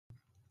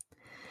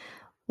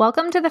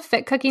Welcome to the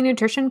Fit Cookie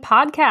Nutrition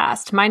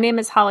Podcast. My name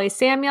is Holly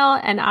Samuel,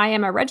 and I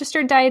am a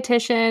registered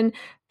dietitian,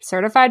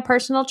 certified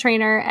personal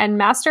trainer, and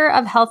master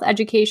of health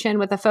education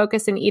with a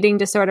focus in eating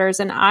disorders.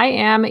 And I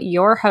am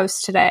your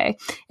host today.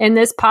 In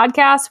this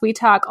podcast, we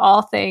talk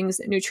all things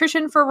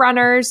nutrition for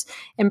runners,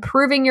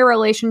 improving your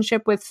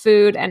relationship with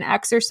food and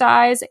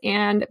exercise,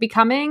 and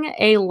becoming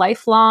a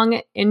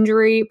lifelong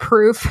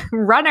injury-proof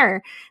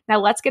runner. Now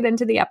let's get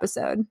into the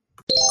episode.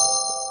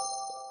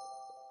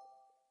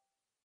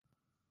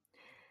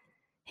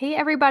 Hey,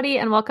 everybody,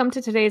 and welcome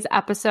to today's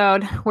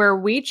episode where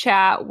we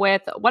chat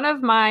with one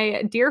of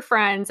my dear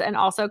friends and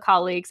also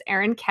colleagues,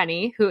 Erin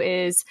Kenny, who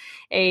is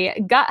a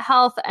gut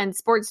health and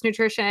sports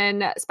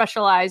nutrition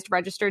specialized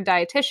registered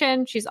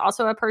dietitian. She's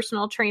also a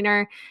personal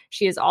trainer.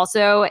 She is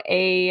also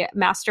a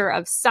master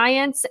of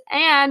science,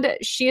 and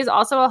she is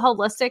also a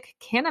holistic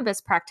cannabis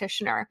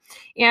practitioner.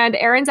 And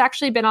Erin's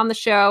actually been on the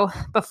show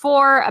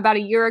before, about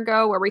a year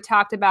ago, where we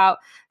talked about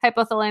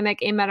hypothalamic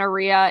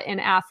amenorrhea in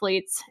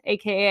athletes,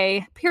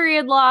 aka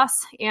period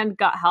loss and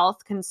gut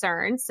health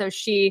concerns. So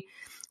she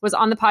was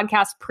on the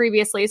podcast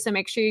previously, so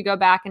make sure you go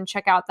back and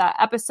check out that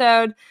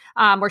episode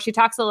where she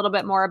talks a little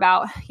bit more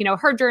about,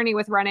 her journey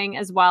with running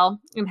as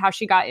well and how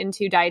she got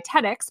into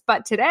dietetics.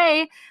 But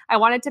today, I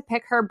wanted to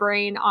pick her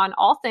brain on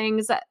all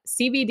things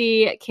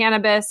CBD,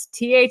 cannabis,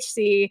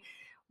 THC.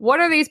 What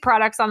are these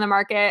products on the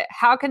market?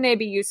 How can they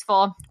be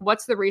useful?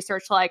 What's the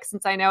research like?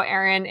 Since I know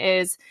Erin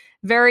is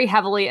very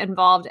heavily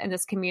involved in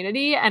this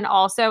community and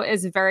also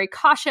is very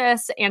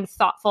cautious and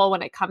thoughtful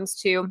when it comes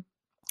to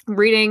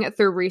reading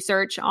through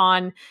research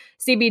on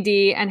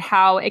CBD and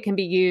how it can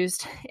be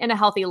used in a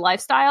healthy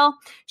lifestyle.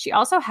 She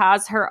also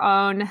has her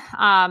own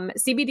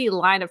CBD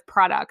line of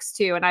products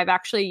too. And I've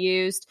actually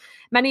used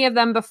many of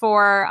them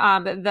before.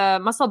 The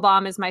Muscle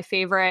Bomb is my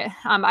favorite.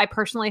 I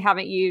personally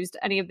haven't used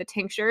any of the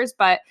tinctures,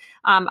 but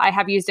I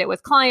have used it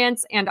with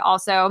clients, and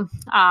also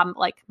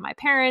like my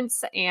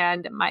parents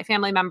and my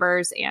family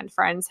members and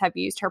friends have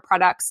used her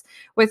products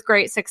with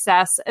great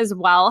success as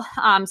well.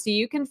 So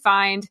you can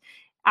find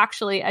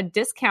actually a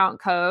discount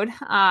code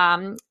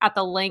at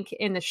the link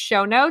in the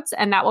show notes,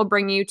 and that will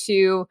bring you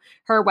to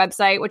her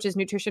website, which is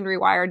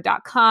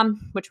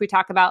nutritionrewired.com, which we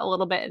talk about a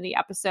little bit in the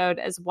episode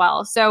as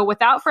well. So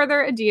without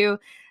further ado,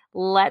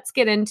 let's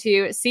get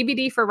into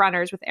CBD for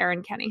runners with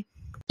Erin Kenny.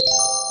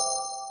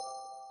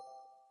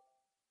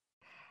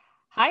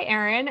 Hi,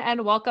 Erin,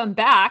 and welcome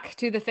back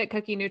to the Fit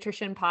Cookie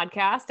Nutrition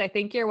Podcast. I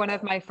think you're one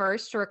of my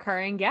first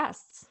recurring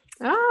guests.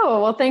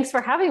 Oh, well, thanks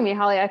for having me,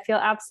 Holly. I feel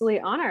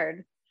absolutely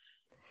honored.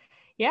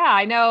 Yeah,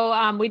 I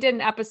know we did an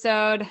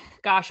episode,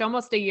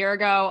 almost a year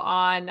ago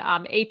on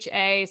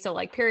HA, so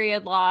like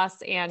period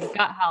loss and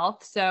gut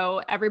health.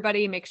 So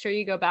everybody make sure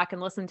you go back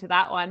and listen to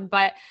that one.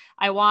 But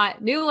I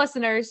want new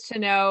listeners to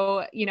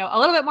know, a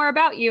little bit more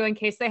about you in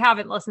case they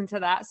haven't listened to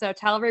that. So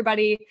tell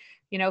everybody,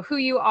 who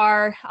you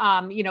are,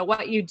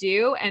 what you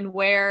do and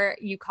where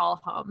you call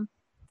home.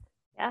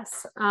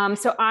 Yes.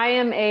 So I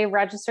am a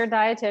registered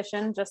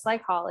dietitian, just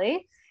like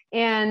Holly.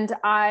 And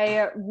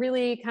I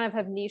really kind of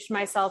have niched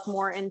myself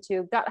more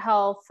into gut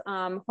health,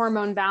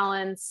 hormone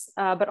balance,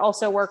 but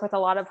also work with a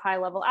lot of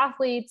high-level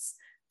athletes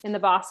in the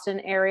Boston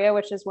area,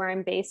 which is where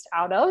I'm based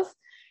out of.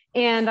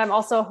 And I'm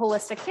also a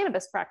holistic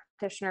cannabis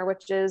practitioner,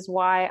 which is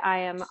why I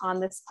am on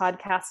this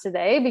podcast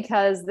today,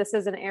 because this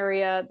is an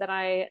area that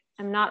I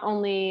am not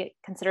only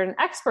considered an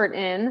expert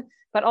in,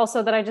 but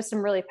also that I just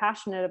am really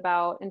passionate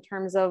about in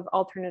terms of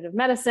alternative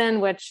medicine,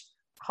 which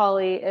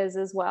Holly is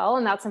as well.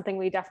 And that's something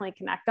we definitely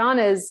connect on,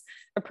 is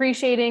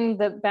appreciating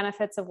the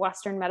benefits of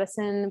Western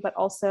medicine, but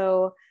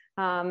also,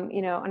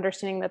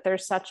 understanding that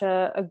there's such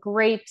a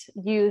great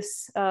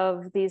use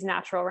of these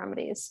natural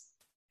remedies.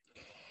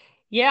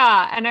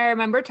 Yeah. And I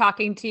remember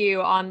talking to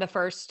you on the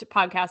first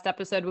podcast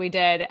episode we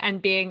did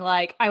and being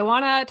like, I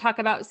want to talk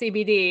about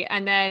CBD.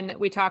 And then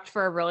we talked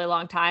for a really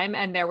long time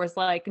and there was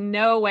like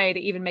no way to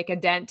even make a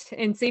dent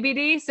in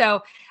CBD.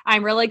 So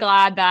I'm really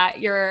glad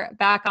that you're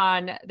back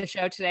on the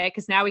show today,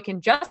 because now we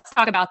can just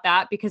talk about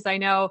that, because I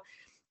know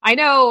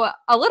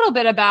a little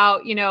bit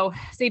about,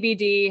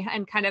 CBD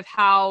and kind of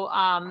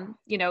how,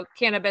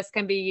 cannabis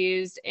can be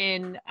used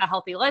in a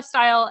healthy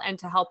lifestyle and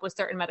to help with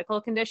certain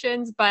medical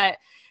conditions. But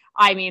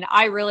I mean,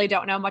 I really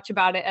don't know much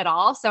about it at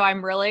all. So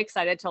I'm really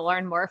excited to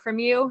learn more from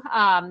you.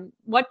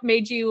 What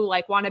made you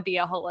want to be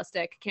a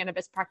holistic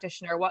cannabis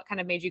practitioner? What kind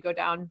of made you go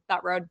down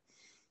that road?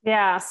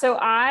 Yeah. So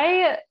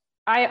I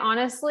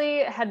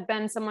honestly had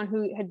been someone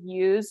who had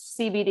used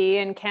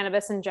CBD and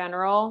cannabis in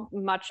general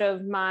much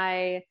of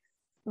my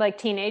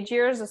teenage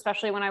years,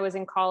 especially when I was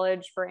in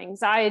college, for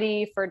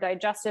anxiety, for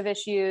digestive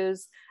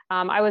issues.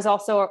 I was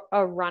also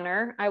a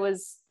runner. I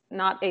was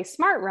not a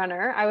smart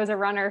runner. I was a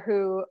runner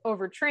who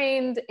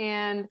overtrained.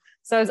 And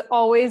so I was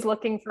always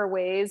looking for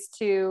ways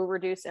to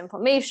reduce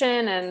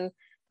inflammation, and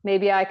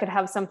maybe I could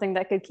have something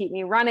that could keep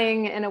me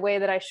running in a way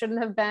that I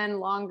shouldn't have been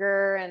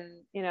longer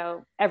and,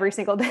 every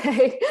single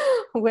day,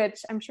 which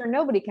I'm sure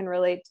nobody can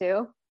relate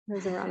to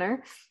as a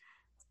runner.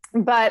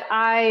 But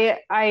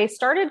I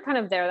started kind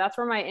of there. That's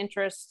where my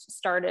interest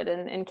started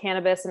in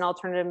cannabis and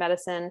alternative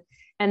medicine.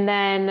 And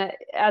then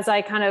as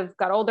I kind of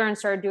got older and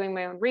started doing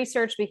my own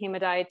research, became a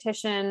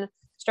dietitian,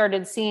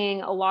 started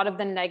seeing a lot of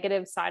the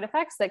negative side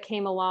effects that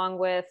came along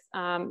with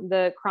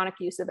the chronic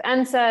use of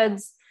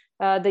NSAIDs,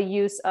 the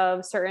use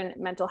of certain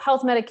mental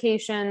health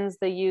medications,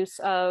 the use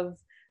of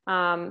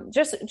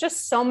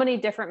just so many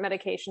different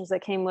medications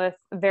that came with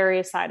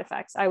various side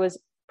effects. I was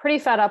pretty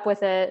fed up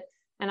with it.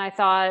 And I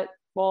thought,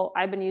 well,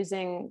 I've been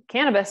using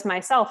cannabis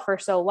myself for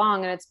so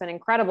long and it's been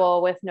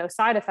incredible with no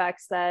side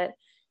effects that,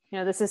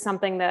 this is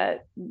something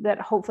that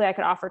hopefully I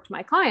could offer to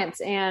my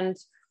clients. And,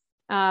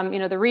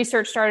 the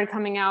research started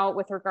coming out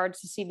with regards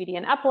to CBD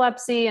and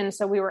epilepsy. And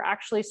so we were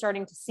actually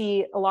starting to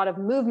see a lot of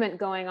movement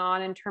going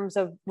on in terms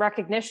of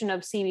recognition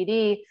of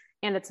CBD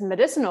and its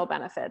medicinal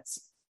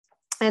benefits.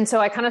 And so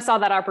I kind of saw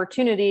that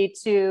opportunity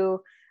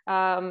to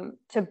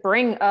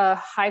bring a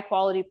high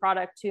quality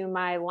product to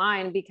my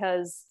line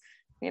because,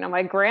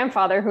 my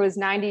grandfather, who was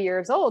 90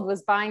 years old,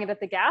 was buying it at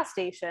the gas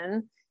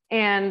station.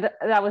 And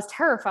that was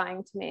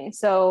terrifying to me.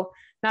 So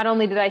not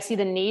only did I see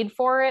the need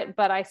for it,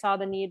 but I saw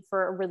the need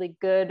for a really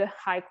good,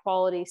 high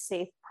quality,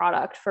 safe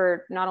product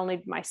for not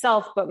only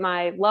myself, but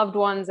my loved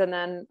ones. And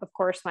then of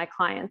course, my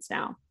clients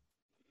now.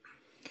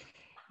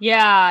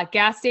 Yeah.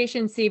 Gas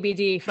station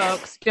CBD,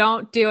 folks,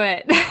 don't do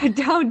it.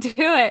 Don't do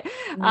it.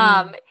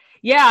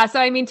 Yeah.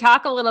 So,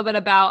 talk a little bit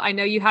about, I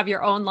know you have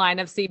your own line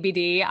of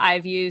CBD.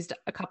 I've used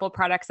a couple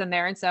products in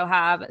there. And so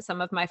have some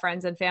of my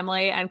friends and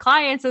family and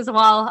clients as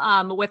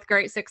well, with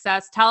great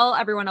success. Tell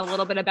everyone a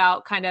little bit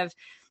about kind of,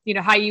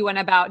 how you went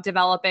about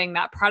developing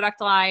that product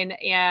line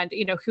and,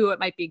 who it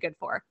might be good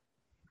for.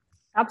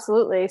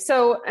 Absolutely.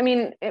 So,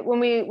 when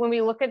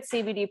we look at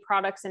CBD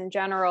products in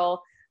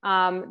general,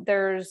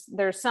 there's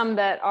some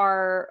that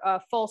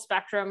are full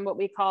spectrum, what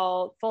we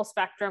call full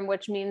spectrum,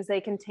 which means they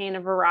contain a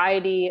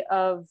variety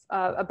of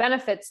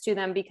benefits to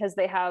them because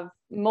they have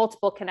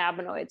multiple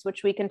cannabinoids,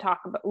 which we can talk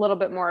a little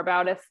bit more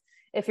about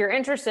if you're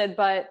interested.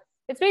 But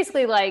it's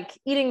basically like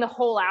eating the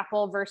whole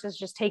apple versus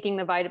just taking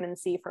the vitamin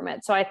C from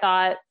it. So I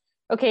thought,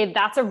 okay,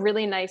 that's a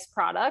really nice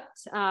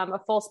product, a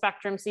full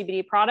spectrum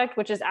CBD product,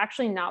 which is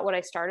actually not what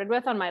I started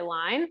with on my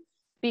line.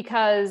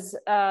 Because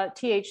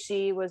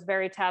THC was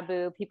very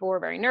taboo. People were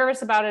very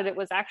nervous about it. It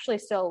was actually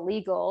still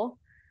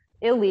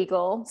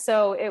illegal.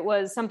 So it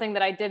was something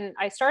that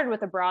I started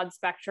with a broad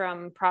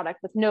spectrum product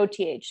with no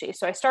THC.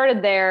 So I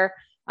started there.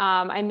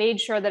 I made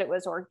sure that it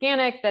was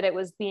organic, that it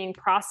was being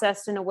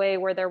processed in a way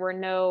where there were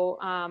no,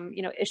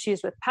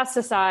 issues with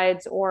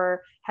pesticides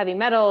or heavy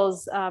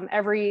metals.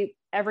 Every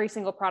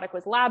single product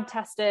was lab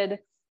tested.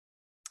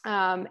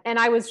 And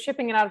I was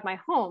shipping it out of my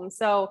home.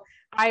 So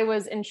I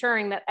was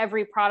ensuring that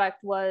every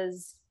product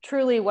was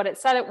truly what it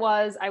said it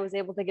was. I was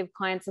able to give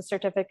clients a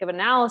certificate of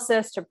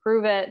analysis to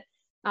prove it.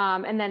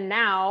 And then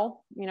now,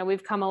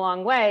 we've come a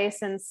long way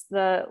since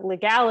the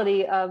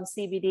legality of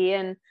CBD.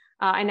 And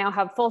I now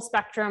have full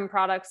spectrum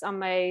products on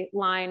my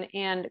line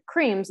and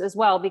creams as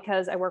well,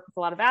 because I work with a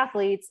lot of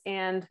athletes,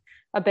 and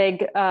a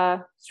big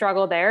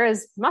struggle there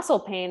is muscle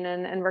pain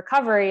and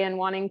recovery and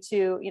wanting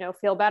to,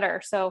 feel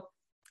better. So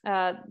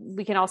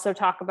we can also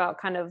talk about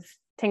kind of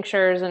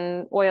tinctures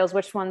and oils,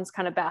 which one's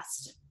kind of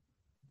best.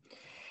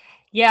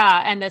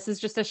 Yeah. And this is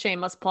just a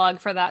shameless plug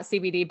for that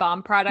CBD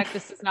bomb product.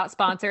 This is not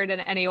sponsored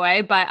in any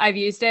way, but I've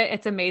used it.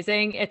 It's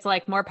amazing. It's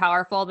like more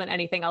powerful than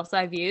anything else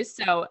I've used.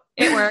 So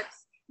it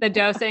works. The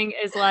dosing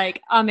is like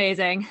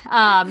amazing.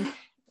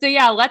 So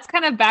yeah, let's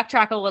kind of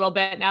backtrack a little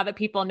bit now that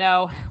people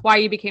know why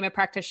you became a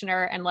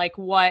practitioner and like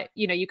what,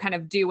 you kind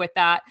of do with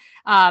that.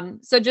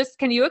 So just,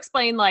 can you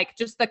explain like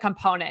just the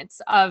components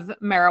of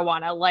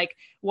marijuana? Like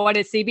what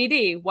is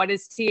CBD? What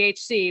is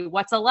THC?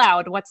 What's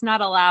allowed? What's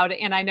not allowed?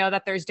 And I know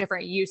that there's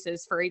different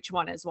uses for each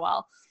one as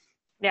well.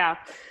 Yeah.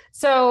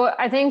 So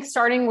I think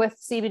starting with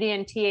CBD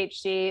and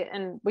THC,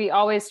 and we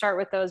always start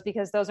with those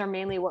because those are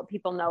mainly what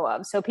people know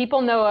of. So people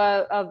know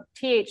of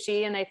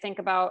THC and they think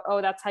about, oh,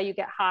 that's how you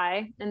get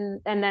high. And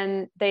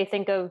then they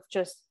think of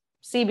just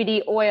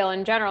CBD oil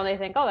in general. They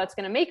think, oh, that's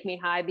going to make me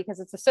high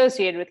because it's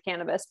associated with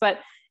cannabis. But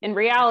in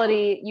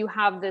reality, you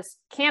have this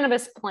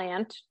cannabis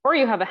plant or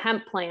you have a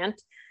hemp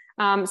plant.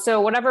 So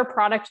whatever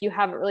product you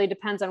have, it really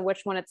depends on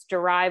which one it's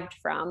derived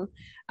from.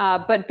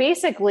 But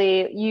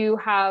basically you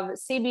have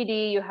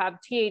CBD, you have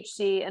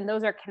THC, and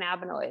those are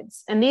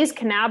cannabinoids. And these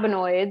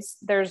cannabinoids,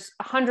 there's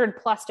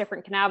 100+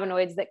 different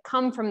cannabinoids that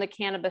come from the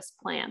cannabis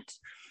plant.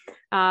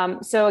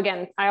 So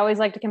again, I always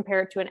like to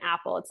compare it to an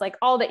apple. It's like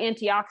all the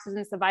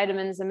antioxidants, the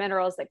vitamins, the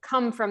minerals that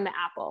come from the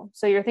apple.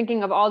 So you're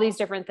thinking of all these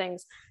different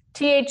things.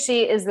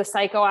 THC is the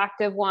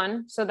psychoactive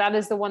one. So that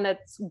is the one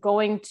that's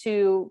going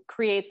to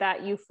create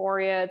that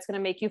euphoria. It's going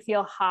to make you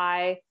feel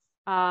high.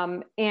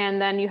 And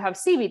then you have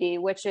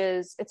CBD, which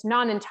is, it's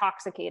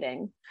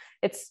non-intoxicating.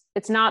 It's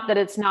not that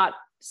it's not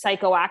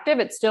psychoactive.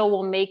 It still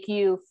will make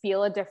you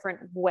feel a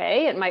different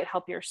way. It might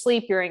help your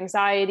sleep, your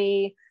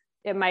anxiety.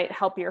 It might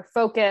help your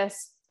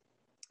focus.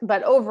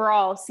 But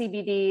overall,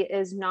 CBD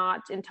is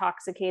not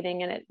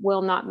intoxicating and it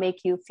will not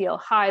make you feel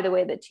high the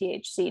way that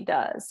THC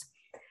does.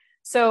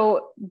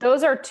 So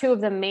those are two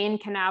of the main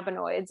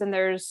cannabinoids, and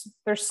there's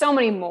so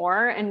many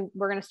more, and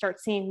we're going to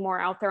start seeing more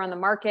out there on the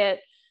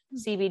market.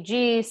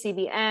 CBG,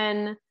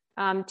 CBN,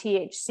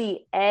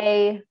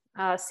 THCA,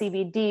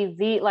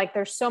 CBD, like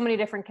there's so many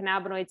different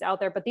cannabinoids out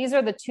there, but these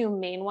are the two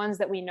main ones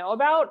that we know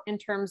about in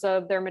terms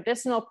of their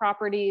medicinal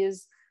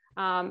properties,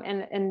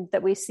 and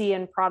that we see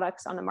in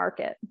products on the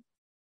market.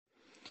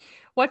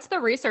 What's the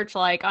research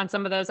like on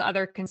some of those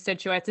other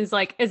constituents? Is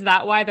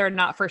that why they're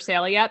not for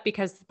sale yet?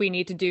 Because we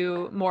need to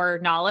do more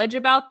knowledge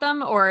about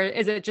them, or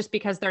is it just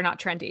because they're not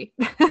trendy?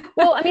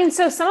 Well, I mean,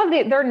 so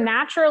they're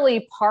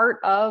naturally part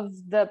of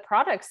the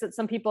products that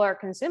some people are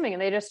consuming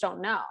and they just don't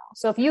know.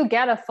 So if you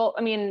get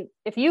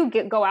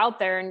go out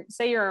there and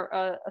say you're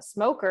a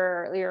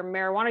smoker, or you're a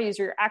marijuana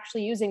user, you're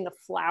actually using the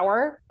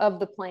flower of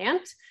the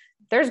plant,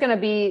 there's going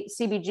to be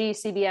CBG,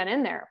 CBN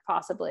in there,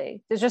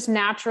 possibly. It's just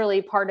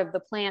naturally part of the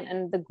plant,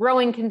 and the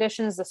growing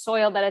conditions, the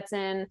soil that it's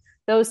in,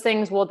 those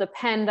things will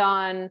depend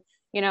on,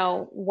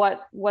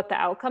 what the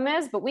outcome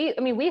is. But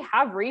we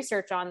have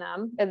research on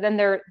them, and then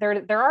they're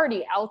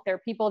already out there.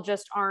 People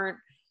just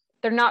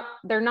they're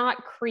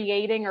not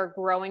creating or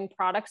growing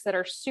products that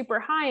are super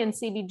high in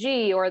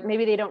CBG, or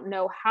maybe they don't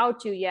know how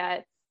to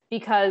yet,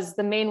 because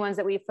the main ones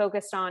that we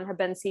focused on have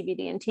been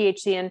CBD and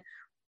THC, and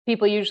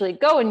people usually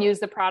go and use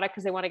the product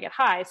because they want to get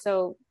high.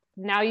 So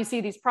now you see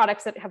these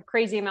products that have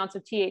crazy amounts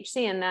of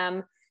THC in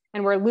them,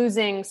 and we're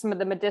losing some of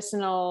the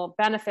medicinal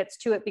benefits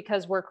to it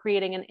because we're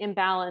creating an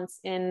imbalance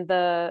in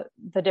the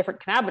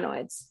different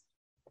cannabinoids.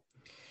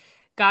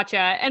 Gotcha.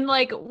 And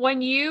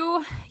when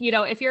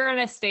if you're in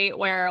a state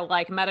where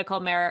medical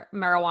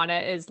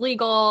marijuana is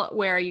legal,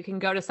 where you can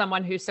go to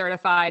someone who's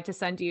certified to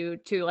send you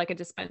to a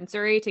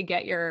dispensary to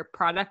get your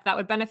product that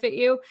would benefit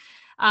you.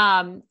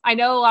 I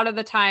know a lot of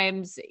the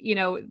times,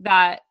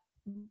 that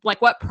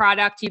what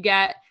product you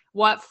get,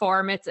 what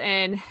form it's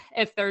in,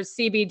 if there's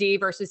CBD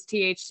versus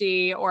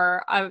THC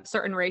or a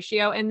certain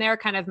ratio in there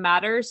kind of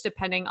matters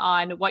depending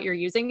on what you're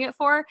using it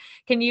for.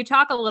 Can you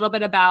talk a little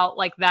bit about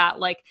that,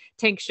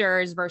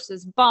 tinctures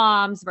versus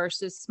bombs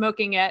versus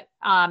smoking it,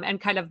 and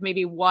kind of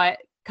maybe what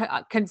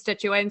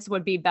constituents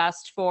would be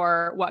best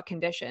for what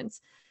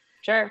conditions?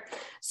 Sure.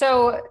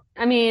 So,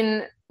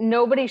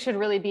 nobody should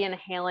really be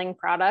inhaling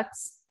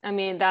products.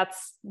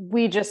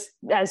 We just,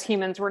 as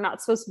humans, we're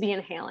not supposed to be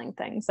inhaling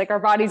things. Our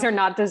bodies are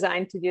not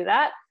designed to do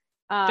that.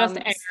 Just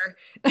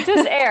air.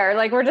 Just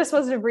air. We're just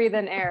supposed to breathe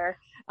in air.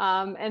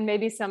 And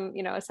maybe some,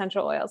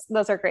 essential oils.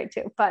 Those are great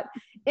too. But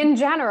in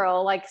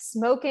general,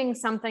 smoking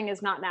something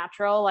is not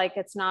natural.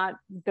 It's not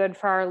good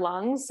for our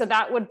lungs. So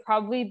that would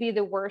probably be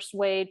the worst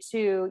way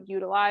to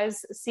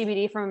utilize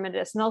CBD from a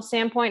medicinal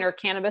standpoint, or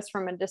cannabis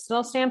from a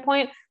medicinal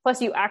standpoint.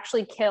 Plus you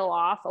actually kill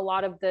off a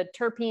lot of the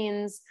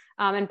terpenes,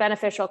 and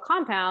beneficial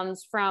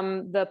compounds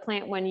from the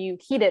plant when you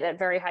heat it at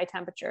very high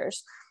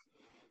temperatures.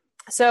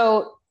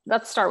 So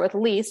let's start with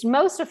least.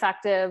 Most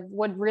effective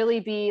would really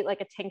be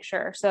a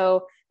tincture.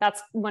 So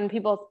that's when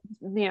people,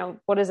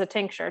 what is a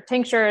tincture?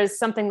 Tincture is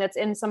something that's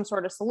in some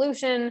sort of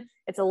solution.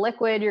 It's a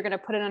liquid. You're going to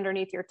put it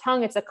underneath your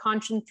tongue. It's a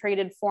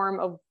concentrated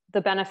form of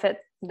the benefit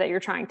that you're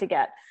trying to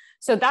get.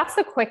 So that's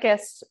the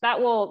quickest.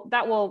 That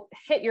will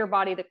hit your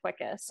body the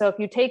quickest. So if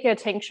you take a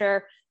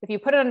tincture, if you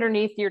put it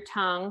underneath your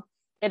tongue,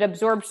 it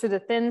absorbs through the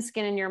thin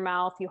skin in your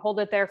mouth. You hold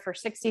it there for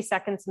 60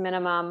 seconds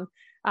minimum.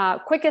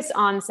 Quickest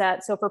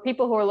onset. So for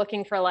people who are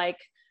looking for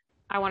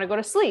I want to go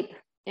to sleep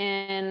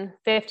in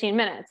 15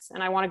 minutes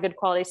and I want a good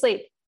quality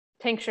sleep,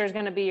 tincture is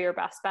going to be your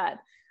best bet.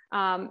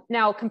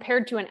 Now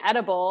compared to an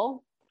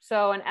edible,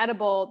 so an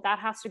edible that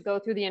has to go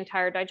through the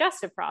entire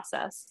digestive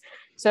process.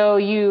 So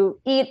you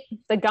eat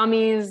the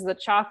gummies, the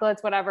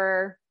chocolates,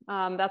 whatever.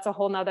 That's a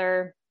whole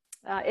nother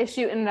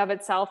issue in and of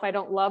itself. I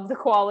don't love the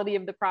quality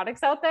of the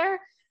products out there.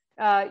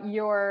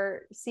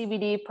 Your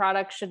CBD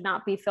product should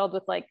not be filled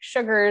with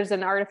sugars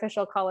and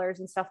artificial colors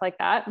and stuff like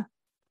that.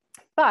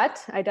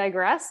 But I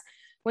digress.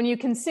 When you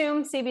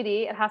consume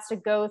CBD, it has to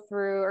go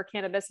through, or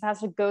cannabis, it has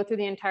to go through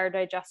the entire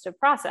digestive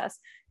process.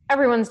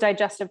 Everyone's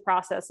digestive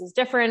process is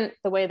different.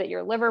 The way that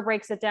your liver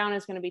breaks it down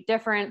is going to be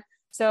different.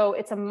 So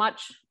it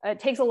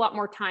takes a lot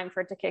more time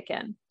for it to kick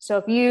in. So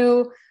if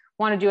you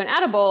want to do an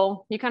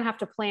edible, you kind of have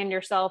to plan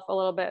yourself a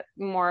little bit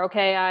more.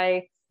 Okay,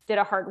 I did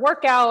a hard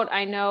workout.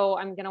 I know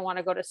I'm going to want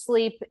to go to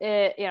sleep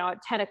at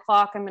 10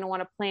 o'clock. I'm going to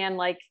want to plan,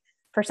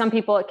 for some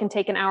people, it can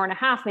take an hour and a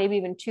half, maybe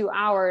even 2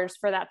 hours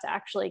for that to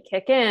actually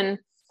kick in.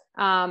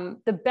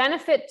 The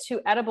benefit to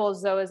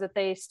edibles though, is that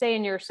they stay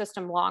in your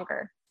system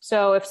longer.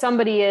 So if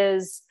somebody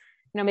is,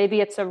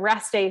 maybe it's a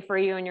rest day for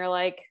you and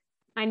you're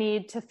I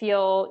need to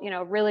feel,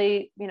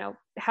 really,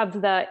 have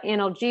the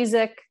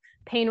analgesic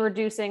pain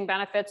reducing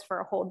benefits for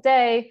a whole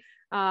day.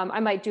 I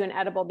might do an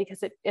edible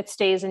because it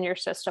stays in your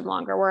system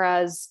longer.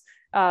 Whereas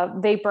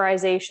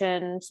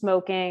vaporization,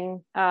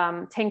 smoking,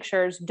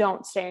 tinctures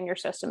don't stay in your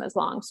system as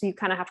long. So you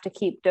kind of have to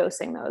keep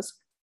dosing those.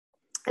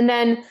 And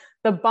then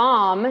the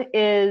balm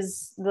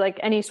is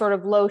any sort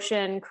of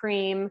lotion,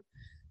 cream,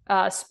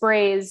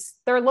 sprays,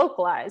 they're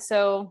localized.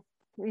 So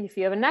if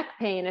you have a neck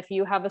pain, if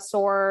you have a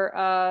sore,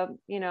 I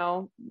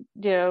can't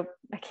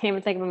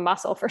even think of a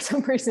muscle for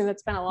some reason.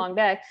 It's been a long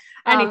day.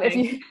 If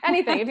you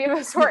have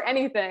a sore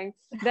anything,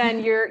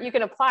 then you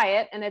can apply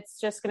it and it's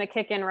just going to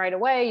kick in right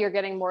away. You're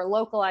getting more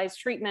localized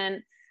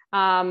treatment.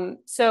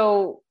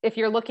 So if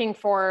you're looking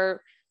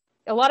for,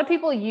 a lot of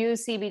people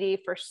use CBD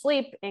for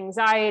sleep,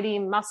 anxiety,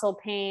 muscle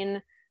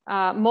pain,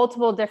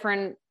 multiple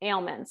different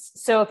ailments.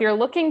 So if you're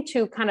looking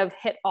to kind of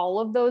hit all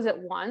of those at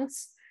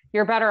once,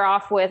 you're better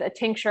off with a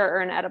tincture or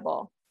an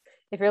edible.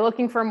 If you're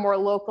looking for a more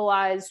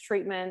localized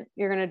treatment,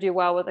 you're going to do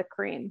well with a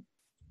cream.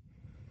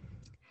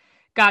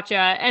 Gotcha.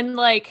 And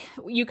like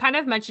you kind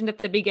of mentioned at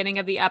the beginning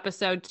of the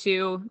episode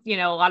too,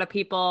 a lot of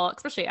people,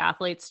 especially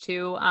athletes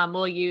too,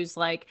 will use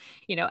like,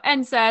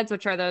 NSAIDs,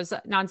 which are those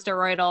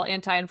non-steroidal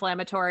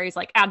anti-inflammatories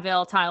like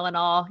Advil,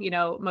 Tylenol,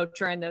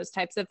 Motrin, those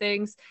types of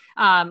things,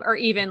 or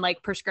even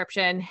like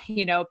prescription,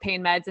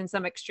 pain meds in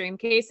some extreme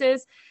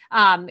cases.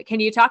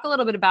 Can you talk a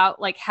little bit about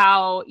like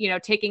how,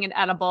 taking an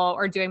edible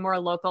or doing more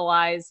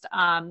localized,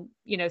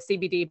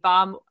 CBD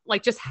balm,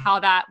 like just how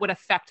that would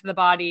affect the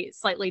body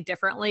slightly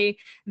differently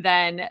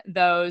than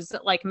those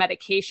like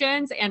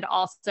medications, and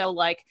also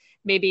like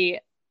maybe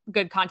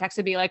good context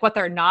would be like what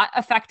they're not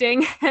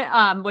affecting,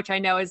 which I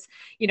know is,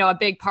 a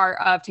big part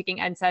of taking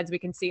NSAIDs. We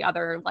can see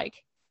other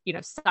like,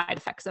 side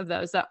effects of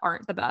those that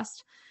aren't the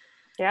best.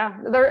 Yeah.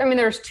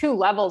 There's two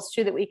levels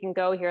too that we can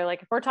go here.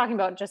 Like if we're talking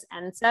about just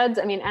NSAIDs,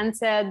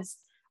 NSAIDs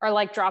are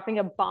like dropping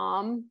a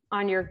bomb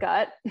on your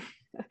gut.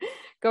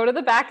 Go to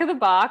the back of the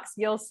box.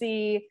 You'll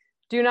see,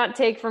 do not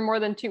take for more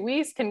than 2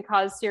 weeks, can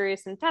cause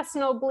serious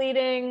intestinal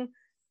bleeding.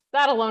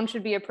 That alone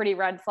should be a pretty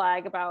red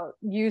flag about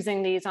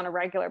using these on a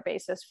regular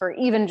basis for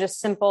even just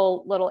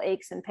simple little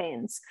aches and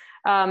pains.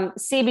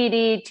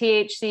 CBD,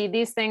 THC,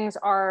 these things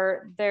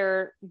are,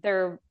 they're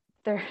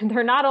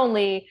not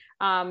only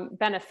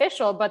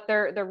beneficial, but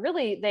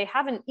they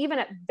haven't, even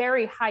at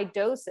very high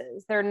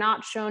doses, they're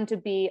not shown to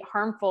be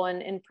harmful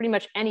in pretty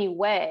much any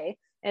way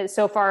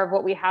so far of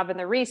what we have in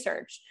the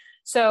research.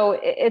 So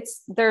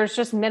there's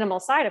just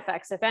minimal side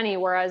effects, if any,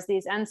 whereas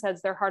these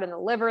NSAIDs, they're hard in the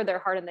liver, they're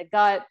hard in the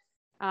gut.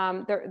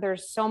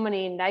 There's so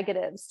many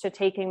negatives to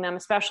taking them,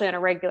 especially on a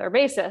regular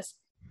basis.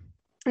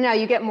 Now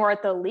you get more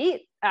at the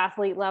elite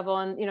athlete level,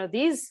 and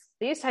these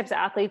types of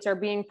athletes are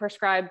being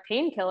prescribed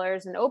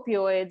painkillers and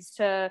opioids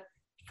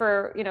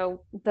for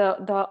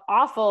the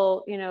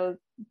awful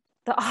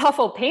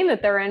pain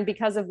that they're in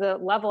because of the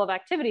level of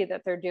activity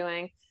that they're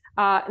doing.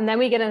 And then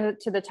we get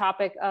into the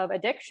topic of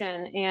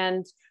addiction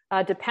and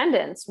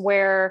dependence,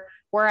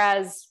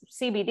 whereas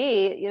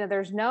CBD,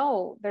 there's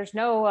no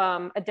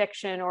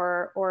addiction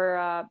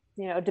or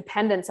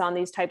dependence on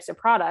these types of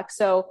products.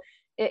 So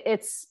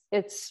it's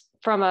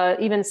from a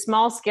even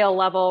small scale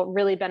level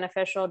really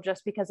beneficial,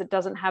 just because it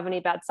doesn't have any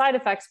bad side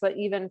effects. But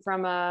even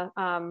from a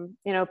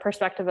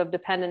perspective of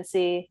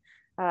dependency,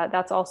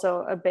 that's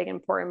also a big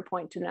important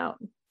point to note.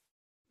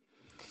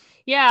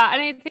 Yeah.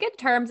 And I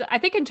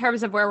think in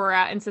terms of where we're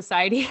at in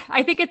society,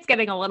 I think it's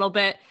getting a little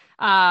bit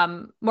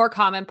more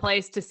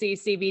commonplace to see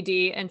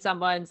CBD in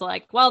someone's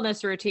like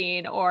wellness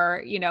routine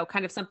or,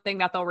 kind of something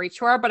that they'll reach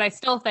for. But I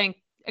still think,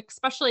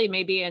 especially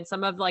maybe in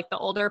some of like the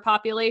older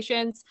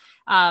populations,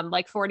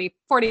 like 40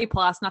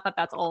 plus, not that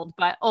that's old,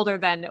 but older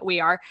than we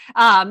are,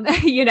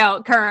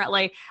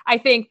 currently, I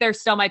think there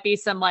still might be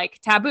some like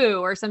taboo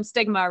or some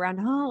stigma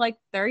around, like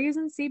they're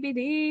using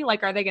CBD,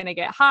 like, are they going to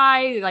get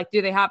high? Like,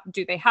 do they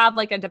have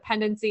like a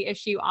dependency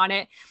issue on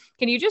it?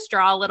 Can you just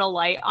draw a little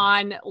light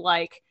on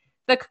like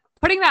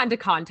putting that into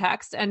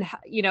context and,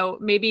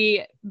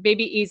 maybe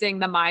easing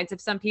the minds of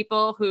some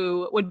people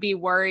who would be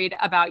worried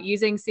about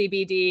using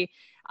CBD,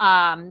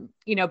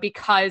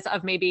 because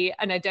of maybe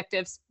an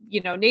addictive,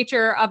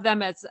 nature of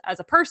them as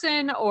a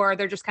person, or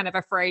they're just kind of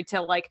afraid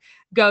to like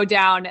go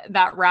down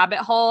that rabbit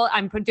hole.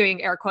 I'm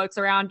doing air quotes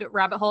around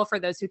rabbit hole for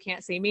those who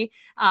can't see me.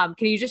 Can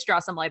you just draw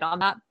some light on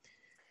that?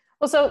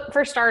 Well, so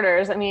for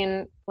starters,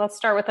 let's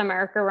start with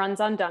America Runs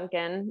on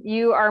Dunkin'.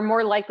 You are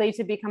more likely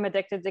to become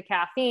addicted to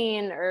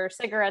caffeine or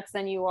cigarettes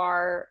than you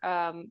are,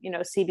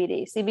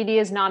 CBD.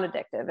 CBD is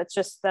non-addictive. It's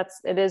just,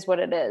 it is what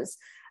it is.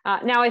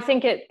 Now I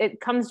think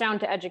it comes down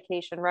to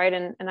education, right?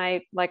 And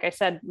I, like I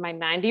said, my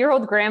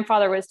 90-year-old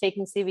grandfather was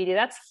taking CBD.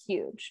 That's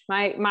huge.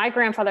 My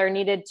grandfather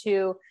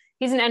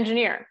he's an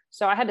engineer.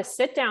 So I had to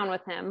sit down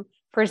with him,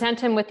 present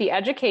him with the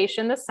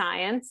education, the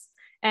science,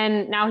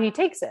 and now he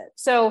takes it.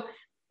 So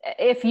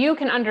if you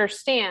can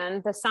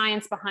understand the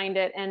science behind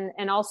it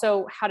and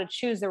also how to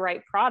choose the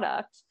right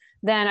product,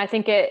 then I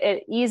think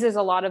it eases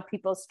a lot of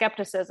people's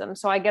skepticism.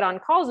 So I get on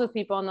calls with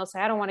people and they'll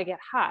say, I don't want to get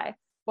high.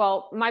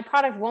 Well, my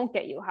product won't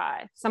get you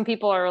high. Some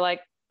people are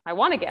like, I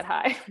want to get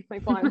high.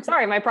 Like, well, I'm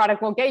sorry, my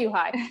product won't get you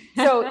high.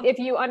 So if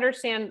you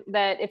understand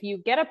that if you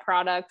get a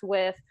product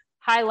with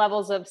high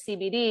levels of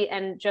CBD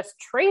and just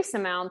trace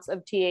amounts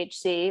of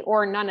THC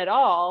or none at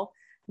all,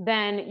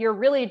 then you're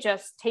really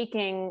just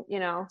taking,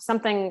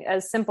 something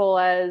as simple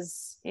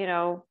as,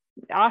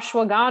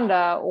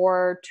 ashwagandha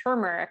or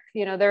turmeric.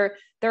 There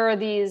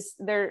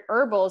are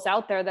herbals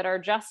out there that are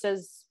just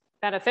as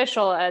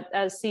beneficial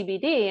as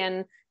CBD.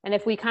 And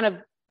if we kind of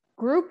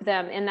group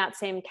them in that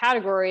same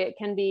category, it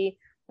can be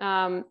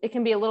a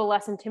little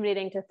less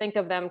intimidating to think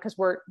of them, because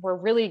we're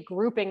really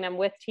grouping them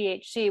with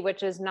THC,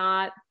 which is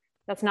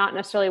that's not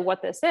necessarily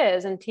what this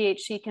is. And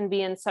THC can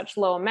be in such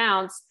low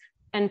amounts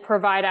and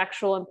provide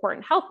actual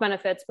important health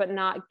benefits, but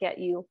not get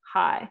you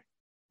high.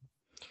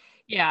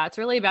 Yeah, it's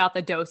really about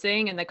the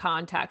dosing and the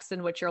context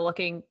in which you're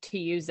looking to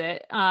use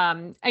it.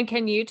 And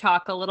can you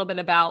talk a little bit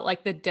about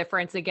like the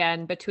difference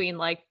again between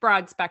like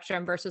broad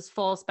spectrum versus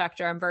full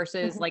spectrum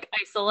versus like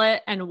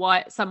isolate, and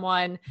what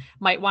someone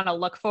might want to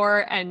look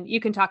for? And you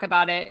can talk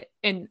about it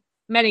in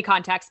many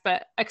contexts,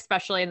 but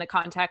especially in the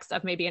context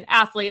of maybe an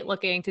athlete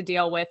looking to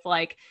deal with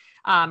like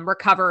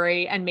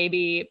recovery and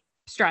maybe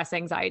stress,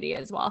 anxiety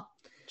as well.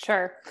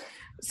 Sure.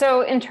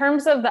 So in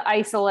terms of the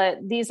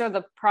isolate, these are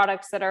the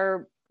products that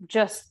are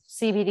just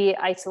CBD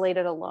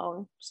isolated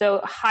alone.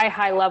 So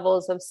high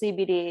levels of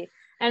CBD,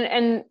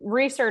 and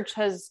research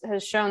has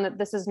shown that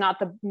this is not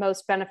the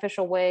most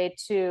beneficial way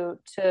to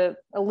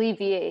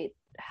alleviate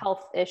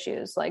health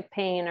issues like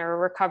pain or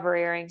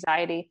recovery or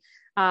anxiety.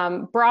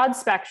 Broad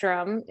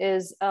spectrum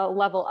is a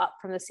level up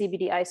from the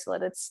CBD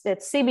isolate. It's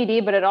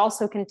CBD, but it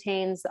also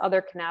contains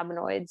other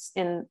cannabinoids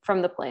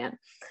from the plant.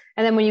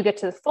 And then when you get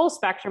to the full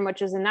spectrum,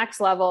 which is the next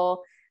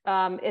level,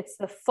 it's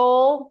the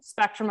full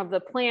spectrum of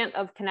the plant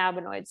of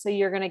cannabinoids. So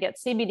you're going to get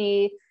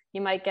CBD,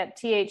 you might get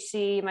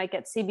THC, you might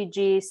get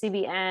CBG,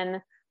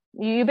 CBN.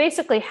 You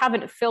basically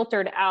haven't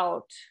filtered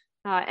out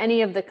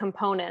any of the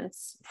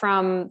components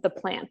from the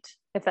plant,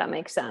 if that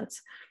makes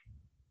sense.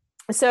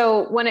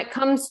 So when it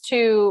comes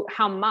to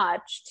how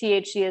much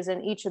THC is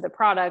in each of the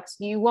products,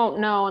 you won't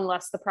know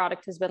unless the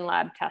product has been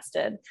lab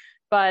tested.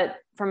 But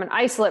from an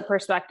isolate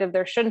perspective,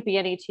 there shouldn't be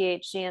any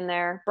THC in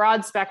there.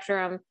 Broad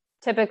spectrum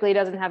typically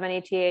doesn't have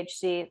any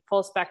THC.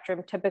 Full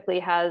spectrum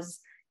typically has,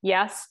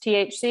 yes,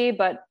 THC,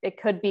 but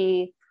it could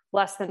be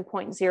less than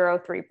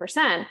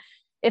 0.03%.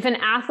 If an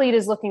athlete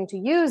is looking to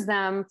use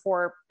them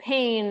for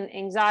pain,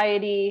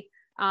 anxiety,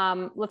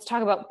 let's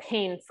talk about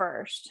pain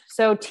first.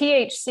 So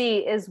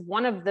THC is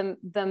one of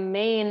the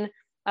main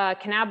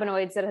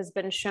cannabinoids that has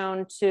been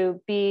shown to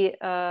be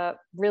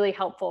really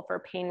helpful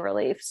for pain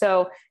relief.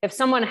 So if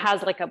someone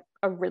has like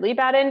a really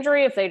bad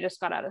injury, if they just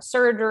got out of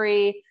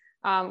surgery,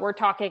 we're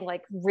talking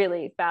like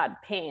really bad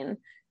pain.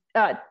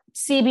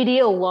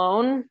 CBD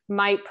alone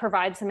might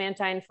provide some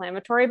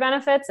anti-inflammatory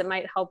benefits. It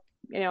might help,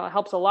 it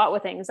helps a lot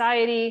with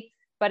anxiety.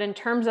 But in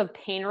terms of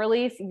pain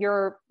relief,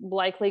 you're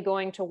likely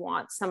going to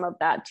want some of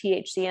that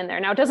THC in there.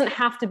 Now, it doesn't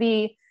have to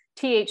be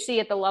THC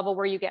at the level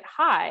where you get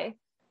high,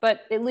 but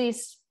at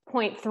least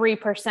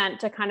 0.3%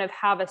 to kind of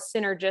have a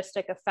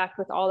synergistic effect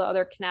with all the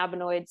other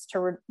cannabinoids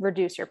to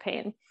reduce your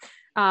pain.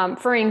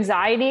 For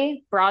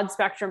anxiety, broad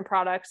spectrum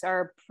products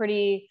are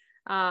pretty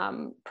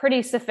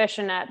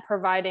sufficient at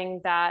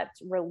providing that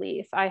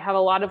relief. I have a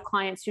lot of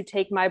clients who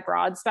take my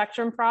broad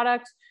spectrum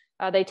product.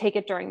 They take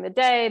it during the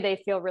day. They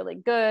feel really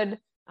good.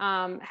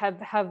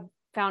 Have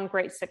found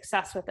great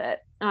success with it.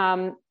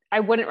 I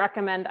wouldn't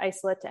recommend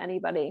isolate to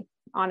anybody,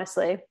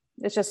 honestly.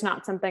 It's just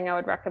not something I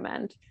would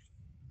recommend.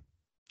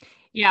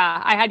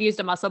 Yeah, I had used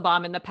a muscle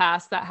bomb in the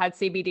past that had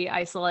CBD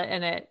isolate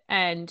in it,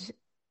 and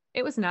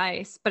it was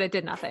nice, but it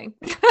did nothing.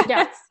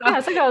 Yeah, so,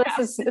 it's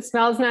like, it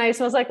smells nice. It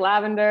smells like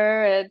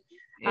lavender.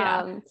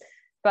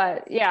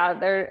 But yeah,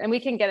 and we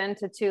can get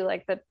into too,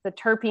 like the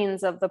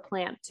terpenes of the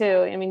plant too.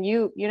 I mean,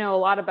 you know a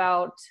lot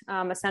about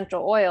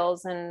essential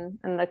oils and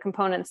the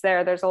components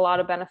there. There's a lot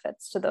of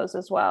benefits to those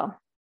as well.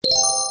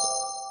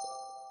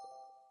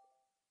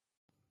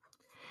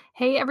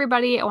 Hey,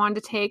 everybody. I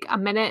wanted to take a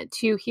minute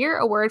to hear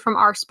a word from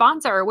our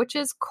sponsor, which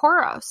is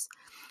Khoros.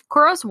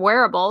 Khoros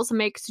Wearables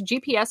makes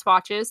GPS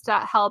watches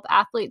that help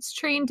athletes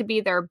train to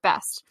be their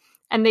best.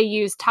 And they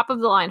use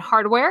top-of-the-line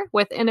hardware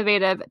with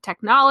innovative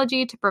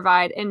technology to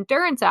provide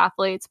endurance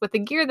athletes with the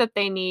gear that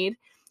they need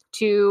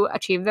to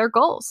achieve their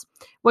goals.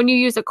 When you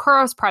use a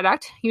Khoros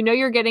product, you know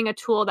you're getting a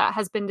tool that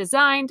has been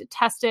designed,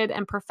 tested,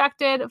 and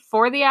perfected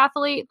for the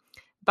athlete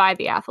by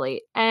the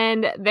athlete.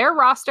 And their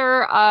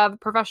roster of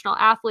professional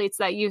athletes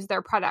that use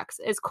their products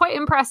is quite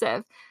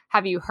impressive.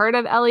 Have you heard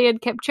of Eliud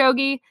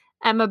Kipchoge,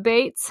 Emma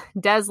Bates,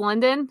 Des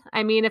Linden?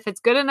 I mean, if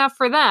it's good enough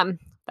for them,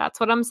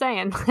 that's what I'm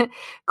saying.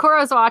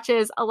 Khoros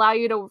watches allow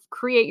you to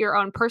create your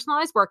own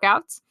personalized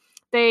workouts.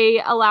 They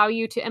allow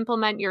you to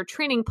implement your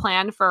training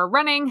plan for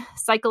running,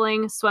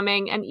 cycling,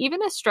 swimming, and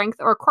even a strength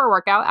or core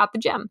workout at the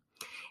gym.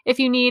 If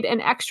you need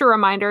an extra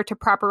reminder to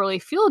properly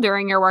fuel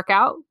during your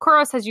workout,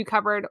 Khoros has you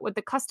covered with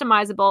the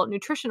customizable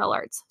nutrition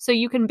alerts. So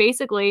you can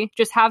basically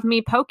just have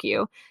me poke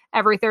you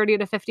every 30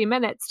 to 50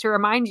 minutes to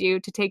remind you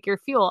to take your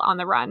fuel on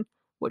the run,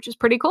 which is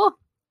pretty cool.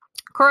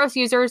 Khoros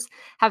users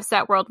have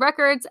set world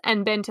records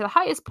and been to the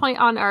highest point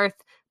on earth,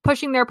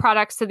 pushing their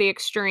products to the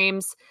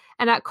extremes.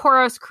 And at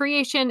Khoros,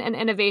 creation and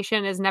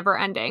innovation is never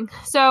ending.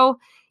 So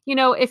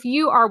if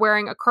you are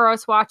wearing a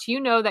Kuros watch, you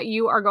know that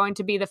you are going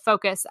to be the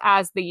focus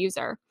as the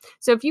user.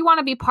 So if you want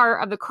to be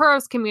part of the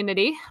Kuros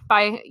community,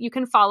 you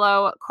can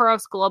follow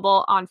Kuros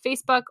Global on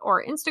Facebook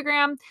or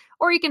Instagram,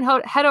 or you can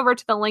head over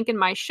to the link in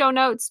my show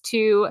notes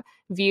to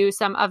view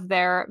some of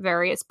their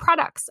various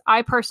products.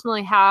 I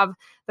personally have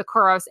the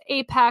Kuros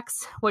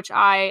Apex, which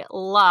I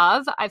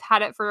love. I've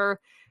had it for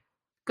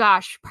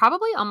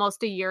probably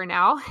almost a year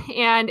now.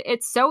 And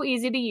it's so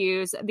easy to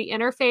use. The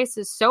interface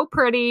is so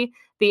pretty.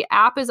 The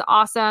app is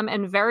awesome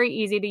and very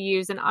easy to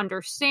use and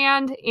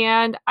understand.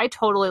 And I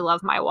totally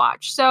love my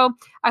watch. So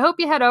I hope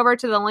you head over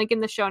to the link in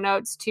the show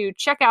notes to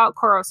check out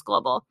Kuros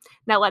Global.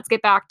 Now let's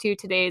get back to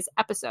today's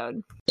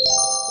episode.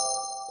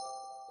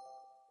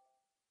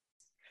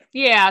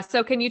 Yeah.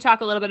 So can you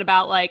talk a little bit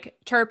about like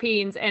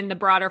terpenes and the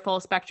broader full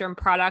spectrum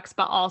products,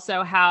 but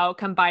also how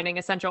combining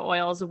essential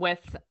oils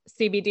with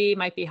CBD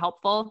might be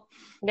helpful?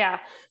 Yeah.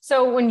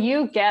 So when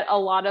you get a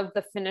lot of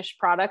the finished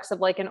products of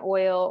like an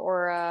oil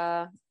or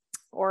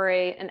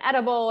an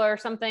edible or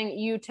something,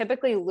 you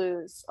typically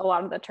lose a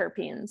lot of the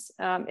terpenes,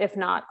 if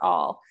not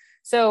all.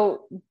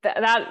 So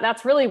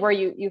that's really where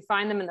you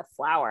find them in the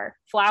flower.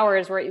 Flower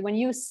is where when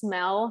you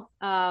smell,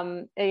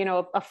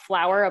 a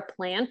flower, a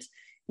plant,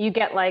 you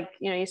get like,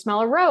 you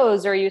smell a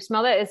rose or you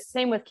smell that. It's the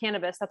same with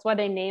cannabis. That's why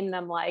they name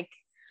them like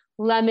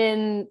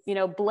lemon,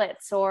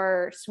 blitz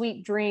or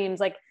sweet dreams.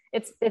 Like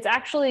it's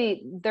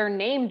actually, they're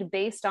named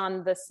based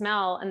on the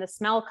smell, and the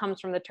smell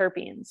comes from the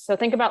terpenes. So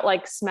think about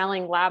like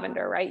smelling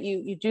lavender, right?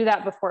 You do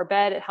that before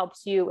bed. It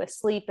helps you with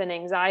sleep and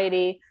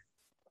anxiety.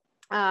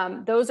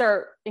 Those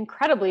are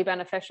incredibly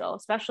beneficial,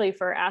 especially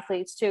for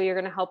athletes too. You're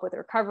going to help with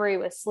recovery,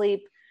 with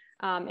sleep,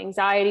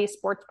 anxiety,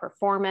 sports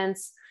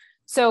performance.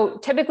 So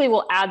typically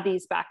we'll add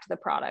these back to the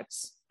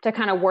products to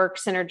kind of work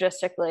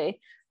synergistically.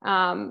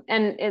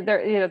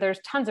 There's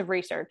tons of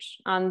research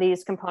on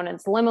these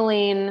components.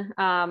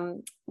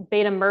 Limonene,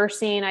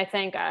 beta-myrcene, I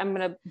think I'm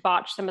going to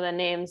botch some of the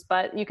names,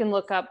 but you can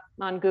look up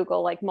on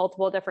Google, like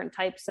multiple different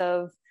types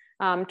of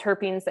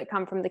terpenes that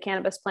come from the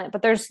cannabis plant,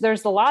 but there's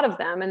a lot of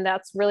them. And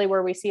that's really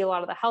where we see a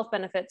lot of the health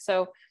benefits.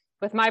 So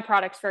with my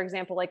products, for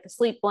example, like the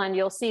sleep blend,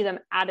 you'll see them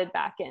added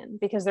back in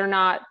because they're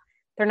not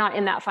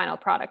in that final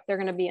product. They're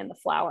going to be in the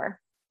flower.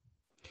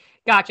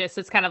 Gotcha. So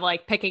it's kind of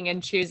like picking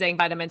and choosing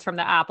vitamins from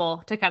the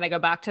apple, to kind of go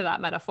back to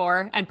that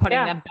metaphor, and putting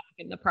them back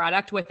in the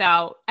product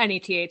without any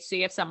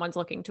THC if someone's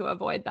looking to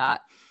avoid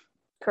that.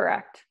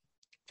 Correct.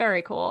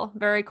 Very cool.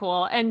 Very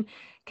cool. And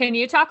can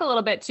you talk a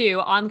little bit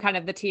too on kind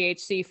of the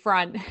THC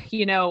front,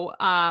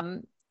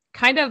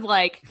 kind of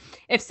like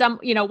if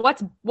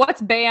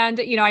what's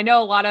banned, I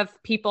know a lot of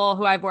people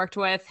who I've worked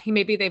with,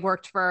 maybe they've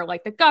worked for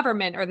like the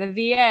government or the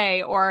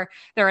VA, or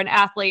they're an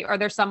athlete, or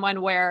there's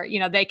someone where,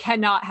 they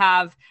cannot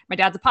have, my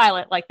dad's a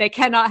pilot, like they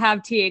cannot have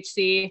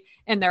THC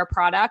in their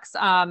products.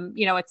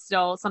 It's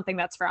still something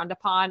that's frowned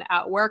upon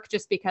at work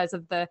just because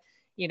of the,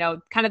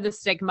 kind of the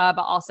stigma,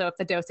 but also if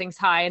the dosing's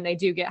high and they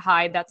do get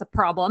high, that's a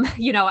problem,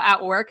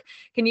 at work.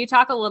 Can you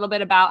talk a little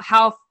bit about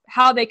how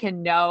they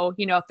can know,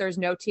 if there's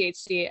no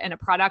THC in a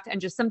product,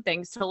 and just some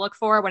things to look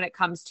for when it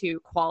comes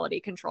to quality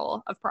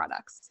control of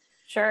products?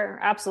 Sure.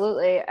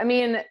 Absolutely. I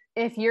mean,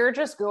 if you're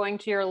just going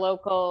to your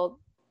local,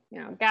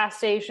 gas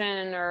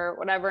station or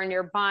whatever, and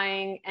you're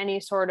buying any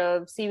sort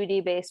of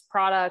CBD based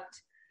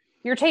product,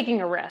 you're taking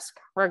a risk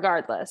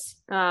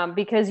regardless,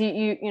 because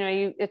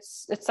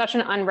it's such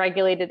an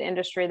unregulated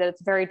industry that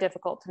it's very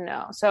difficult to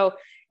know. So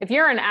if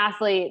you're an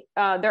athlete,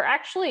 there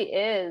actually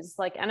is,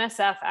 like,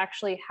 NSF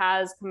actually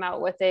has come out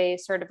with a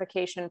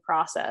certification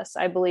process,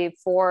 I believe,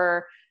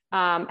 for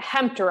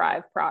hemp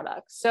derived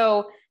products.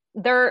 So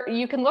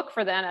you can look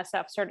for the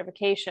NSF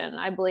certification.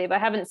 I believe I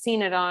haven't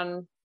seen it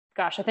on,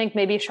 I think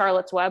maybe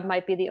Charlotte's Web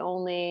might be the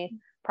only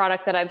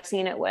product that I've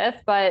seen it with,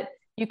 but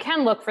you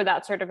can look for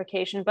that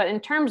certification. But in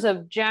terms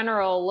of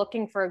general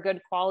looking for a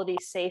good quality,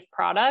 safe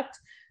product,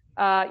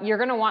 you're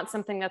going to want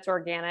something that's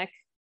organic.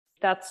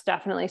 That's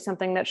definitely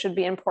something that should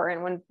be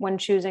important when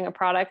choosing a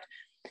product.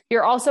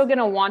 You're also going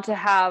to want to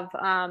have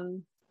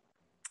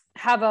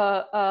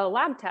a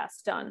lab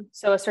test done.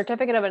 So a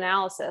certificate of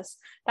analysis.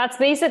 That's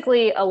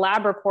basically a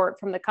lab report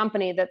from the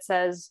company that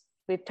says,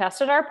 we've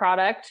tested our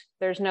product.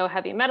 There's no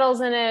heavy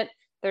metals in it.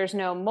 There's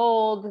no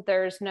mold.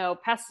 There's no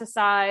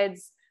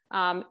pesticides.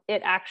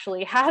 It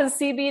actually has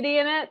CBD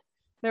in it.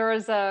 There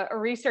was a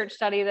research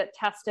study that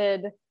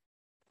tested,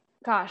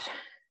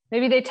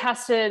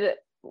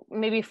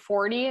 maybe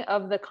 40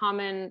 of the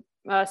common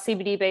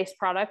CBD-based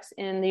products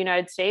in the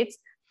United States.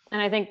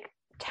 And I think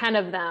 10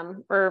 of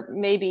them, or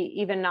maybe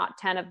even not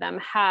 10 of them,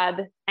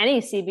 had any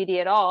CBD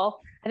at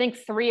all. I think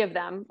 3 of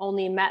them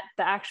only met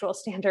the actual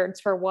standards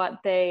for what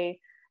they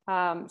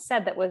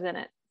said that was in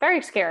it.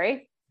 Very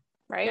scary,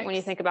 right? Nice. When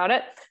you think about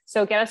it.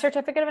 So get a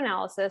certificate of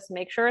analysis,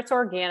 make sure it's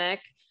organic,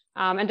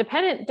 and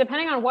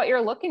depending on what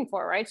you're looking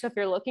for, right? So if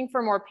you're looking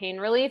for more pain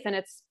relief and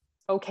it's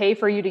okay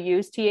for you to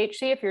use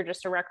THC, if you're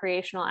just a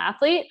recreational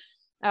athlete,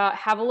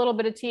 have a little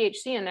bit of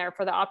THC in there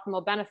for the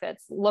optimal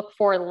benefits. Look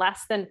for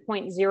less than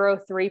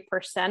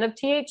 0.03% of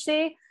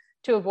THC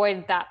to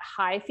avoid that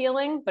high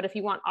feeling. But if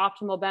you want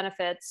optimal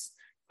benefits,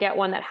 get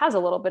one that has a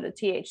little bit of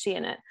THC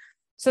in it.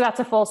 So that's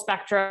a full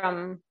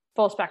spectrum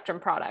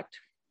product.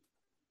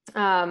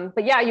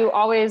 But yeah, you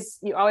always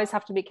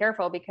have to be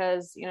careful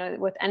because, you know,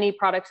 with any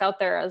products out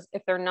there, as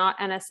if they're not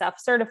NSF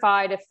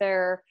certified, if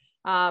they're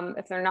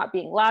not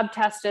being lab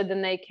tested,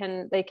 then they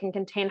can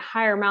contain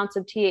higher amounts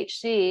of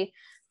THC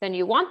than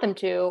you want them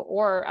to.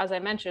 Or as I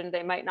mentioned,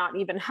 they might not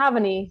even have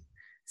any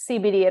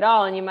CBD at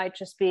all. And you might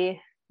just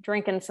be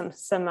drinking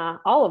some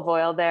olive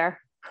oil there.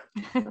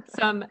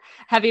 Some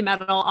heavy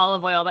metal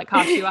olive oil that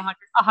costs you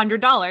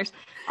 $100.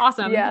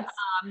 Awesome. Yes.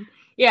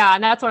 Yeah.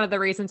 And that's one of the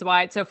reasons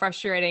why it's so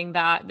frustrating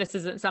that this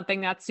isn't something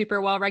that's super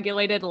well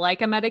regulated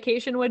like a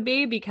medication would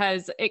be,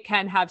 because it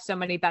can have so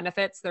many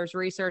benefits. There's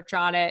research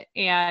on it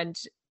and,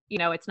 you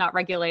know, it's not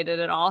regulated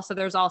at all. So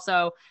there's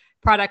also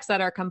products that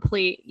are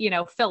complete, you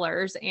know,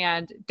 fillers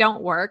and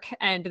don't work.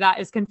 And that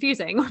is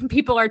confusing when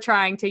people are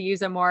trying to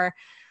use a more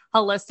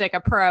holistic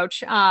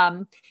approach.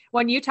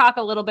 When you talk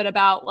a little bit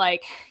about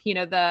like, you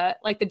know, the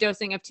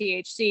dosing of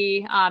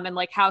THC and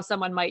like how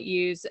someone might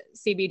use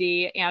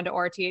CBD and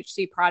or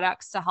THC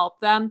products to help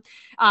them.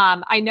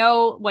 I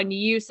know when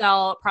you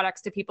sell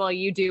products to people,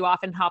 you do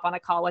often hop on a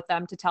call with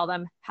them to tell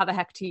them how the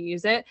heck to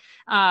use it.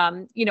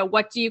 You know,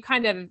 what do you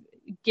kind of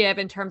give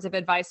in terms of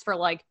advice for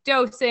like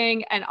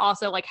dosing, and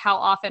also like how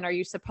often are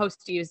you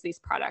supposed to use these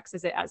products?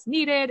 Is it as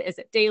needed? Is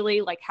it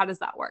daily? Like, how does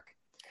that work?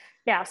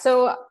 Yeah.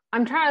 So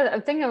I'm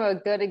thinking of a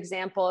good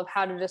example of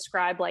how to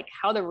describe like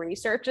how the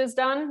research is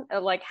done,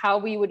 like how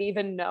we would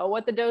even know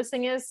what the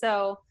dosing is.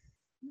 So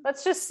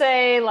let's just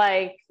say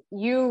like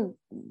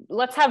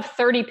let's have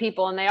 30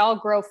 people and they all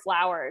grow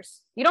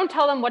flowers. You don't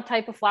tell them what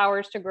type of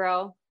flowers to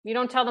grow. You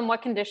don't tell them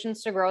what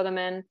conditions to grow them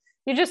in.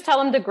 You just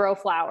tell them to grow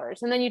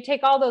flowers. And then you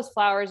take all those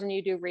flowers and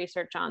you do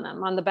research on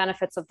them, on the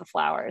benefits of the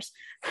flowers.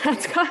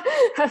 That's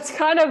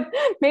kind of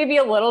maybe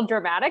a little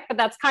dramatic, but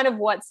that's kind of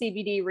what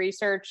CBD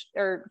research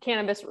or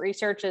cannabis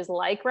research is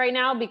like right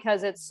now,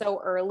 because it's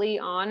so early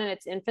on in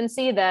its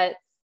infancy that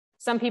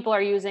some people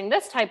are using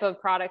this type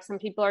of product. Some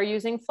people are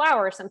using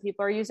flower. Some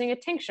people are using a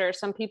tincture.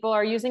 Some people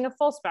are using a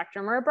full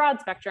spectrum or a broad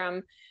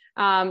spectrum.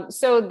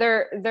 So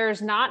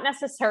there's not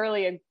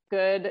necessarily a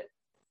good,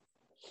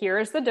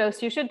 here's the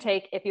dose you should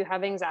take if you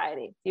have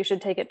anxiety. You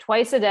should take it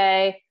twice a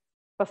day,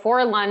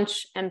 before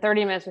lunch and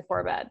 30 minutes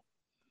before bed.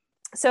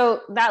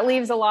 So that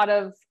leaves a lot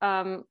of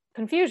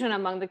confusion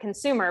among the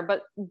consumer,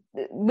 but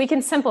we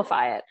can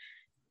simplify it.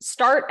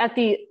 Start at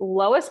the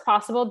lowest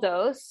possible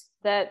dose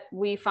that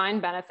we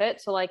find benefit.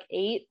 So like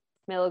 8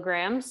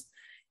 milligrams,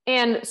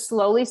 and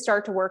slowly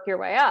start to work your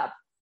way up.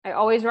 I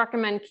always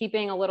recommend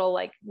keeping a little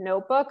like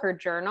notebook or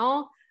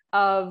journal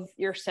of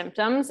your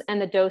symptoms and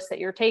the dose that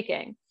you're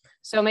taking.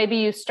 So maybe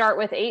you start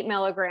with 8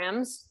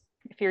 milligrams.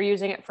 If you're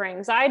using it for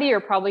anxiety, you're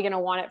probably going to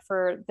want it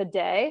for the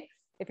day.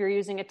 If you're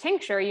using a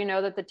tincture, you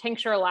know that the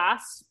tincture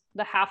lasts,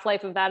 the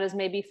half-life of that is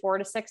maybe 4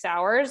 to 6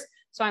 hours.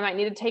 So I might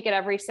need to take it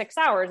every 6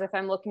 hours if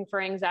I'm looking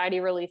for anxiety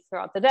relief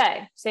throughout the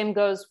day. Same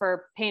goes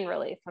for pain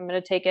relief. I'm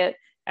going to take it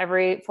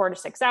every 4 to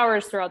 6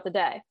 hours throughout the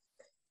day.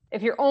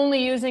 If you're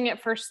only using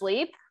it for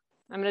sleep,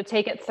 I'm going to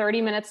take it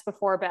 30 minutes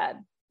before bed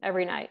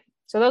every night.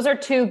 So those are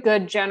 2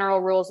 good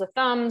general rules of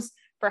thumbs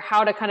for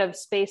how to kind of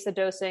space the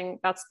dosing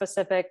that's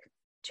specific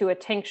to a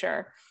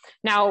tincture.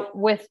 Now,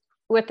 with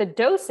the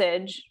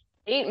dosage,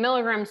 8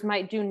 milligrams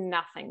might do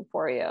nothing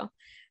for you.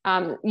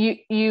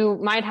 You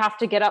might have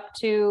to get up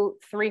to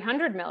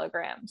 300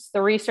 milligrams.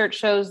 The research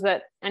shows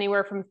that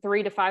anywhere from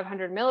 300 to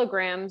 500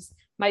 milligrams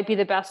might be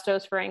the best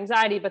dose for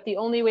anxiety, but the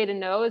only way to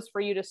know is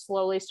for you to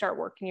slowly start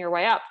working your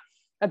way up.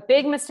 A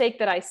big mistake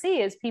that I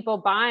see is people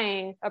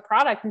buying a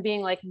product and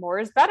being like, more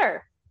is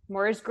better,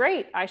 more is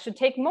great, I should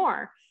take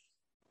more.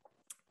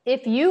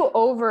 If you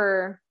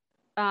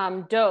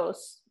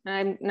dose,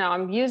 and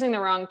I'm using the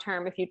wrong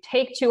term, if you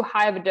take too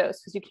high of a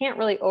dose, because you can't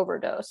really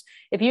overdose.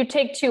 If you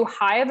take too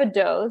high of a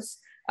dose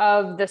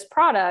of this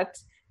product,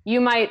 you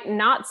might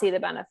not see the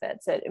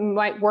benefits. It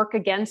might work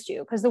against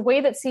you, because the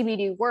way that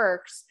CBD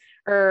works,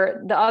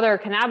 or the other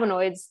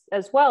cannabinoids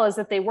as well, is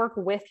that they work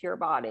with your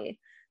body.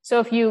 So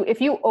if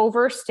you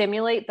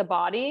overstimulate the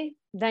body,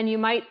 then you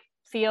might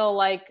feel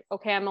like,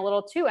 okay, I'm a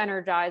little too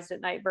energized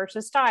at night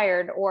versus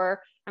tired,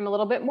 or I'm a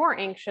little bit more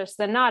anxious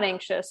than not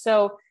anxious.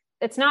 So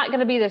it's not going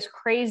to be this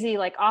crazy,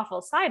 like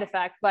awful side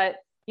effect, but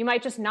you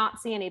might just not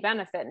see any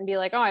benefit and be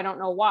like, oh, I don't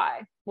know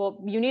why.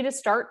 Well, you need to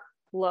start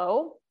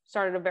low,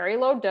 start at a very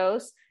low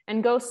dose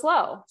and go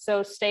slow.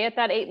 So stay at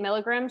that 8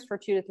 milligrams for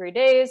 2 to 3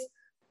 days.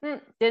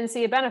 Didn't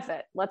see a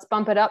benefit. Let's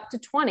bump it up to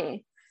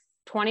 20,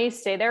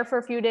 stay there for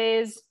a few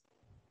days.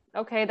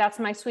 Okay, that's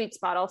my sweet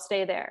spot. I'll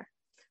stay there.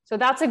 So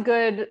that's a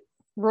good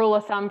rule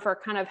of thumb for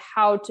kind of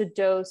how to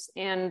dose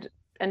and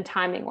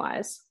timing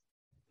wise.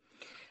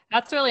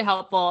 That's really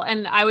helpful.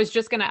 And I was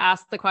just going to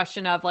ask the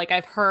question of like,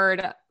 I've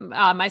heard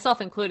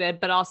myself included,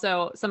 but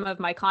also some of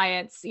my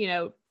clients, you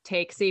know,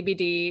 take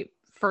CBD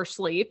for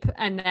sleep.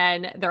 And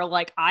then they're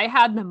like, I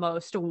had the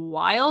most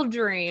wild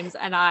dreams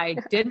and I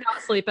did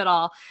not sleep at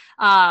all.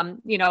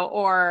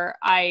 Or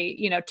I,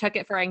 took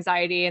it for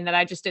anxiety and then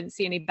I just didn't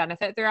see any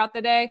benefit throughout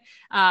the day.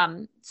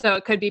 So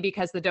it could be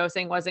because the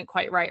dosing wasn't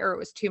quite right or it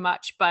was too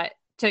much. But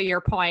to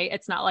your point,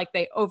 it's not like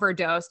they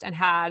overdosed and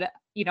had,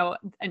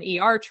 an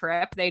ER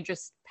trip. They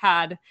just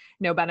had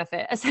no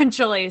benefit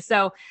essentially.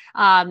 So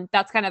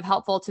that's kind of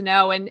helpful to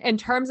know. And in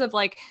terms of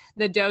like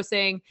the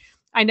dosing,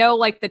 I know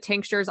like the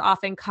tinctures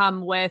often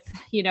come with,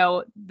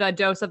 the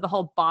dose of the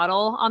whole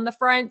bottle on the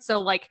front. So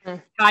like,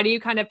 how do you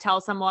kind of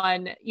tell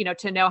someone,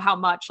 to know how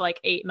much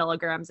like 8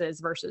 milligrams is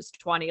versus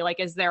 20?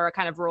 Like, is there a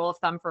kind of rule of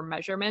thumb for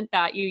measurement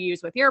that you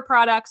use with your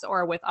products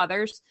or with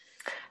others?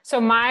 So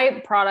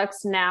my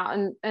products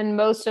now, and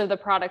most of the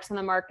products in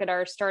the market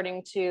are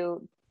starting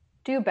to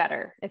do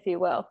better, if you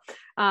will.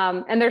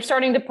 And they're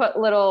starting to put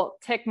little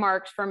tick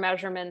marks for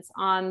measurements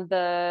on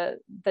the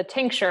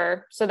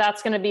tincture. So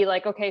that's going to be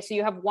like, okay, so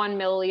you have 1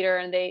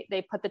 milliliter and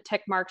they put the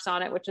tick marks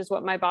on it, which is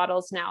what my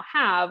bottles now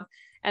have.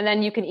 And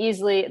then you can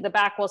easily, the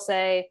back will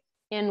say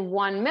in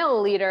 1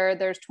 milliliter,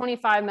 there's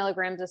 25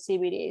 milligrams of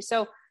CBD.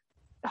 So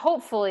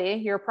hopefully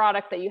your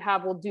product that you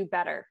have will do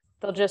better.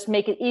 They'll just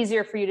make it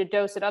easier for you to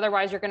dose it.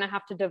 Otherwise, you're going to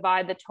have to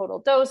divide the total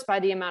dose by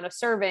the amount of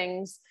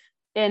servings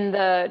in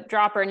the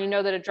dropper. And you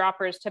know that a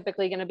dropper is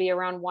typically going to be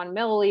around 1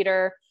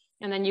 milliliter.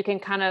 And then you can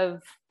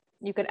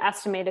you could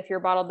estimate if your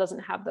bottle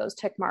doesn't have those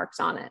tick marks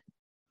on it.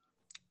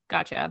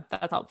 Gotcha.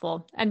 That's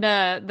helpful. And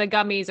the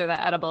gummies or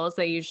the edibles,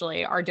 they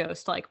usually are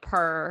dosed like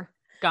per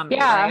gummy.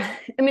 Yeah.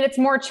 Right? I mean, it's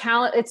more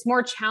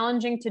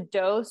challenging to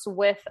dose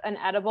with an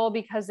edible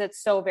because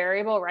it's so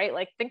variable, right?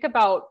 Like think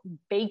about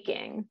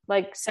baking,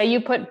 like say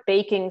you put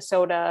baking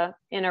soda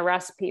in a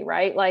recipe,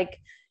 right? Like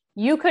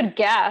you could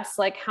guess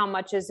like how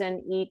much is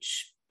in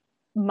each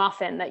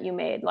muffin that you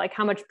made, like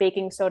how much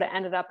baking soda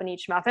ended up in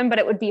each muffin, but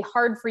it would be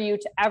hard for you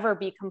to ever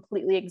be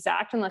completely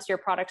exact unless your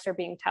products are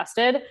being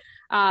tested.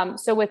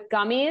 So with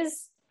gummies,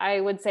 I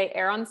would say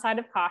err on the side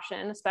of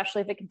caution,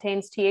 especially if it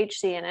contains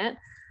THC in it.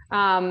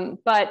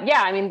 But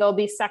yeah, I mean, they'll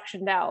be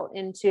sectioned out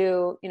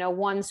into,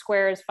 1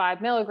 square is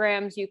 5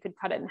 milligrams. You could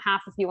cut it in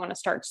half if you want to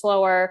start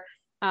slower.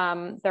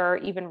 There are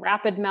even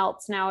rapid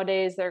melts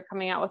nowadays. They're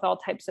coming out with all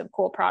types of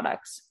cool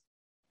products.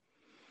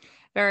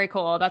 Very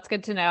cool. That's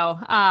good to know.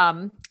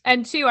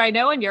 And two, I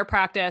know in your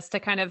practice, to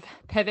kind of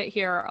pivot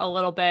here a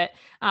little bit,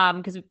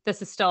 because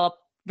this is still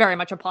very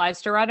much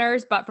applies to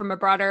runners, but from a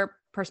broader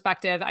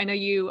perspective, I know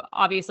you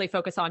obviously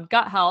focus on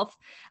gut health.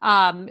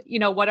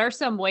 What are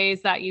some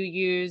ways that you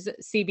use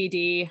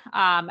CBD?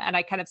 And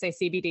I kind of say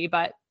CBD,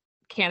 but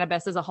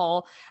cannabis as a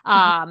whole,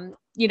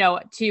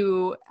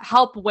 to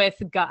help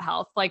with gut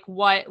health? Like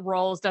what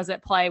roles does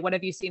it play? What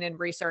have you seen in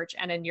research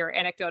and in your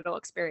anecdotal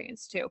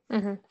experience too?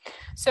 Mm-hmm.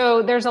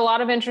 So there's a lot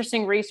of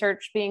interesting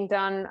research being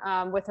done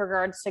with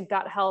regards to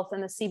gut health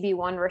and the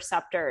CB1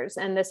 receptors.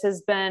 And this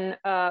has been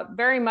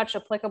very much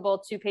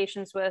applicable to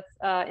patients with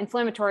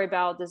inflammatory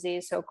bowel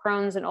disease, so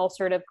Crohn's and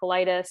ulcerative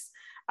colitis.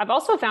 I've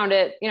also found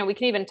it, we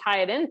can even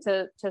tie it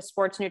into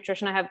sports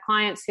nutrition. I have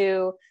clients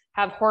who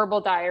have horrible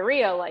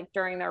diarrhea, like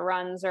during their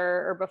runs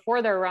or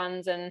before their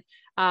runs. And,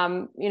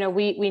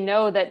 we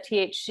know that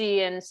THC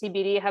and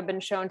CBD have been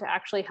shown to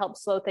actually help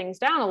slow things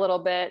down a little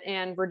bit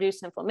and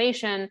reduce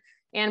inflammation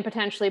and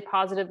potentially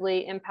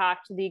positively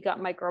impact the gut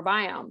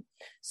microbiome.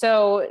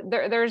 So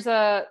there's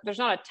not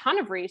a ton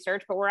of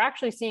research, but we're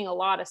actually seeing a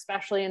lot,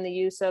 especially in the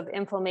use of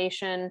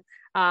inflammation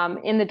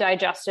in the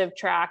digestive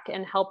tract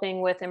and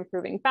helping with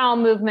improving bowel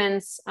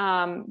movements,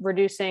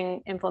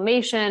 reducing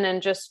inflammation,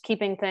 and just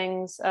keeping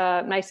things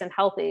nice and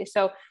healthy.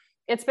 So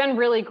it's been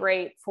really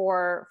great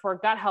for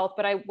gut health,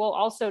 but I will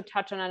also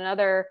touch on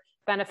another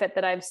benefit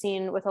that I've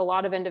seen with a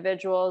lot of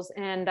individuals,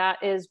 and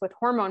that is with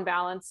hormone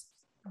balance.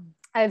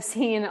 I've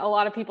seen a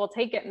lot of people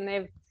take it and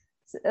they've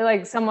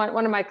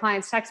one of my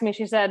clients texted me,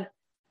 she said,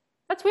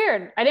 "That's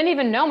weird. I didn't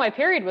even know my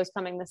period was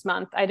coming this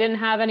month. I didn't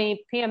have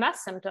any PMS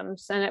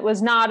symptoms." And it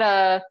was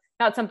not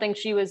something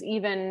she was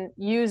even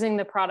using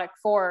the product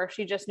for.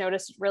 She just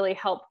noticed it really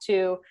helped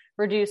to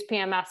reduce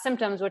PMS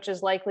symptoms, which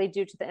is likely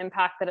due to the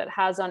impact that it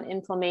has on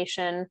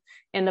inflammation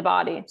in the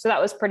body. So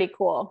that was pretty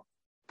cool.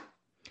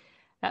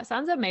 That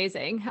sounds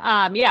amazing.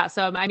 Yeah.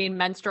 So, I mean,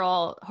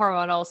 menstrual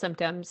hormonal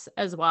symptoms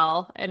as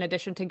well, in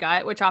addition to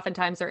gut, which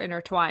oftentimes are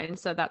intertwined.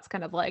 So that's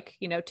kind of like,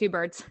 two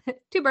birds,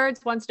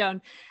 one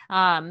stone.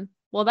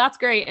 Well, that's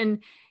great.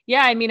 And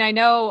yeah, I mean, I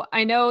know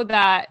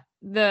that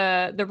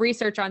the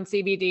research on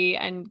CBD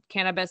and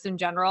cannabis in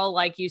general,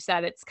 like you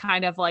said, it's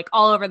kind of like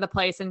all over the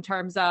place in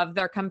terms of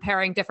they're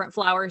comparing different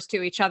flowers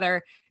to each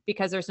other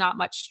because there's not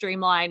much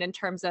streamline in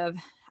terms of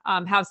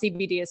how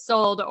CBD is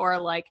sold or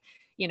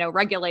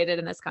regulated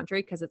in this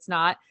country, because it's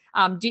not.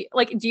 Do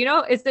you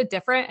know, is it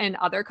different in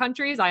other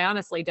countries? I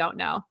honestly don't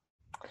know.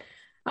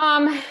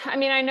 I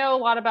mean, I know a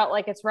lot about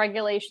its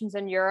regulations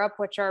in Europe,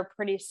 which are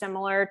pretty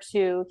similar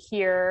to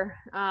here.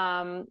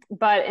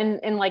 But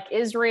in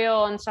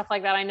Israel and stuff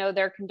like that, I know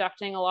they're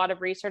conducting a lot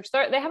of research.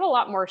 They have a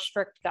lot more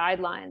strict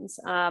guidelines.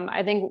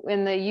 I think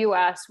in the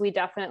US, we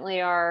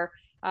definitely are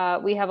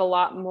We have a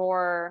lot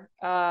more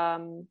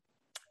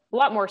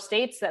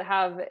states that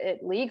have it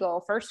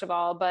legal, first of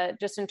all, but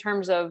just in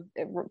terms of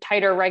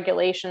tighter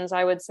regulations,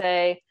 I would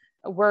say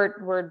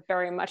we're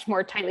very much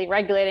more tightly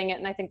regulating it.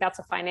 And I think that's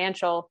a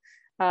financial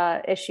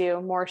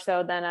issue more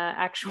so than an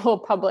actual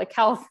public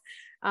health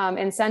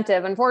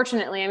incentive.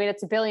 Unfortunately, I mean,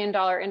 it's $1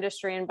 billion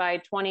industry, and by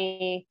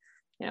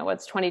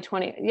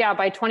 2020? Yeah,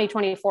 by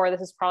 2024,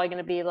 this is probably going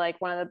to be like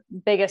one of the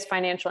biggest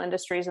financial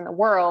industries in the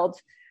world,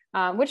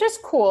 which is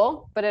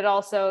cool. But it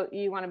also,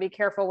 you want to be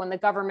careful when the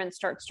government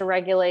starts to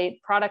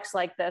regulate products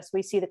like this.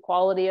 We see the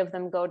quality of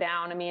them go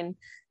down. I mean,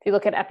 if you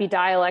look at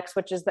Epidiolex,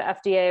 which is the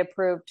FDA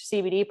approved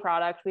CBD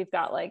product, we've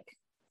got like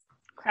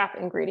crap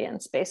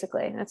ingredients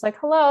basically. And it's like,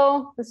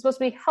 hello, this is supposed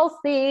to be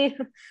healthy.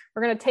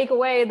 We're going to take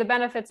away the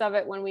benefits of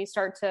it when we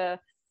start to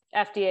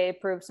FDA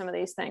approve some of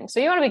these things. So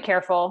you want to be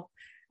careful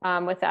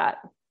with that.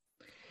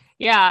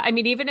 Yeah. I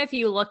mean, even if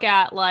you look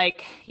at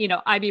like,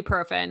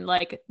 ibuprofen,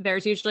 like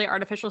there's usually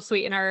artificial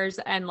sweeteners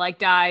and like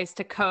dyes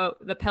to coat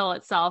the pill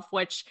itself,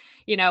 which,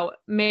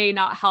 may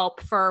not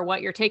help for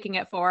what you're taking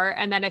it for.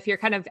 And then if you're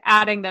kind of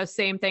adding those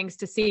same things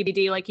to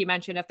CBD, like you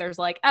mentioned, if there's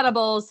like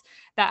edibles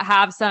that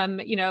have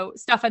some,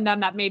 stuff in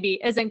them that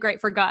maybe isn't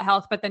great for gut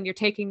health, but then you're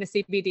taking the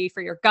CBD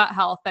for your gut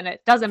health, then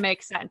it doesn't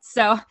make sense.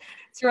 So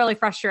it's really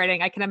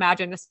frustrating, I can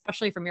imagine,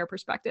 especially from your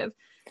perspective.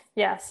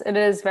 Yes, it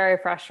is very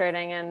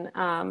frustrating. And,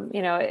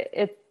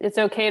 it's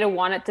okay to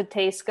want it to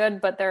taste good,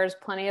 but there's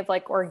plenty of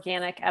like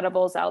organic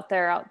edibles out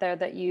there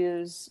that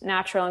use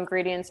natural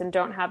ingredients and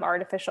don't have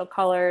artificial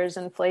colors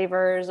and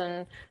flavors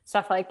and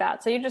stuff like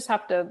that. So you just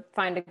have to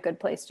find a good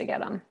place to get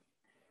them.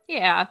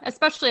 Yeah,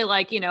 especially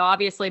like,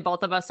 obviously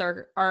both of us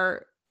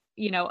are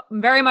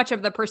very much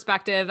of the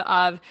perspective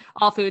of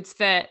all foods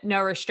fit,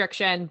 no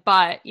restriction.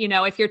 But,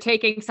 if you're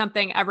taking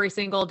something every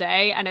single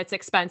day and it's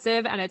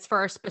expensive and it's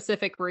for a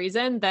specific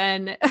reason,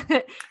 then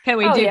can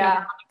we do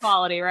better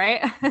quality,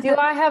 right? Do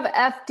I have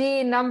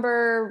FD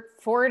number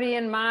 40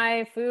 in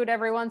my food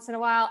every once in a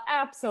while?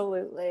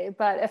 Absolutely.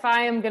 But if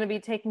I am going to be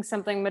taking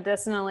something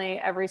medicinally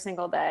every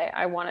single day,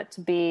 I want it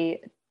to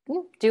be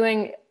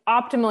doing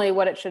optimally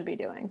what it should be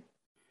doing.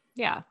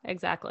 Yeah,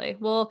 exactly.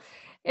 Well,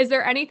 is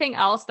there anything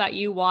else that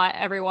you want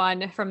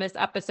everyone from this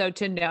episode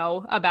to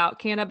know about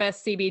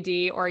cannabis,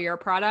 CBD, or your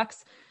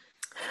products?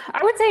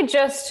 I would say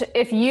just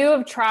if you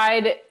have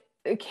tried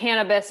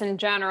cannabis in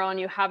general and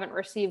you haven't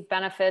received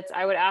benefits,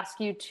 I would ask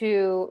you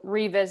to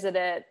revisit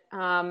it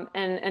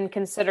and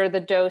consider the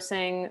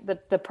dosing,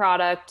 the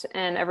product,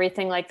 and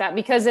everything like that,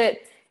 because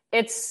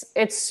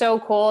it's so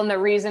cool. And the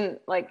reason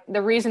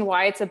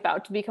why it's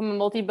about to become a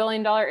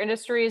multi-billion-dollar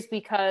industry is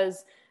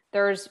because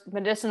there's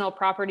medicinal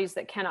properties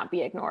that cannot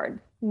be ignored.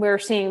 We're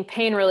seeing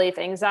pain relief,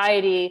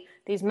 anxiety,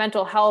 these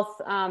mental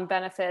health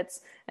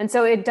benefits. And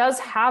so it does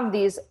have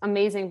these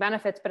amazing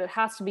benefits, but it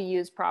has to be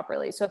used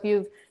properly. So if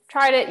you've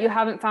tried it, you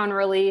haven't found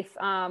relief,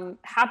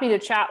 happy to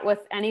chat with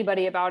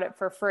anybody about it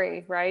for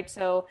free, right?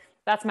 So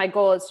that's my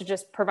goal, is to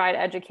just provide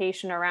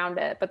education around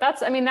it. But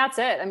that's it.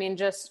 I mean,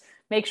 just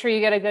make sure you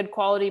get a good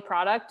quality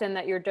product and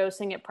that you're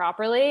dosing it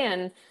properly,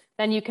 and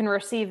then you can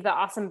receive the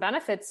awesome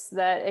benefits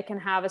that it can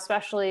have,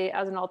 especially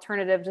as an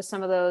alternative to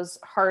some of those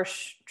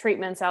harsh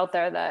treatments out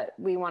there that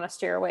we want to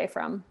steer away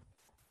from.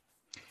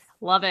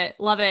 Love it.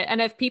 Love it. And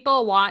if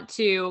people want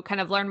to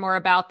kind of learn more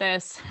about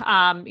this,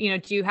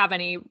 do you have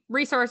any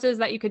resources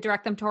that you could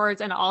direct them towards?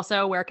 And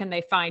also, where can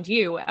they find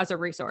you as a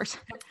resource?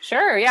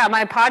 Sure. Yeah.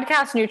 My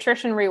podcast,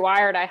 Nutrition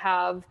Rewired, I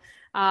have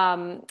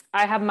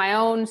my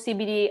own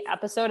CBD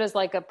episode as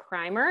like a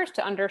primer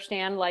to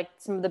understand like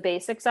some of the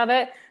basics of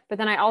it. But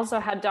then I also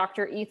had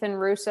Dr. Ethan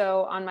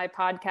Russo on my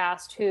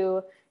podcast,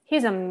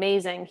 he's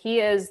amazing.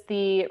 He is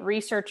the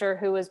researcher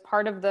who was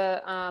part of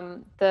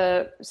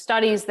the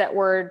studies that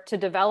were to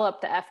develop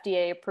the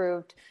FDA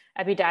approved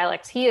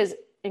Epidiolex. He is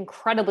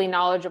incredibly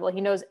knowledgeable. He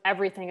knows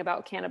everything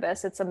about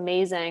cannabis. It's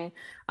amazing.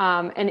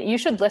 And you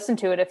should listen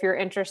to it if you're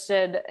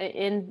interested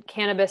in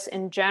cannabis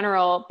in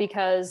general,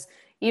 because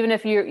even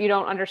if you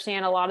don't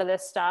understand a lot of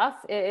this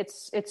stuff,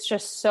 it's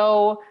just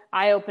so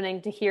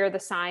eye-opening to hear the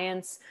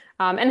science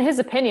and his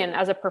opinion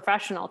as a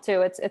professional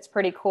too. It's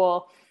pretty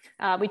cool.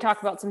 We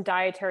talk about some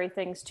dietary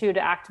things too to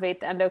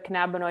activate the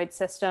endocannabinoid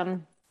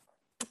system.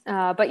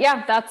 But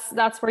yeah,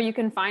 that's where you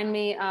can find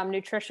me,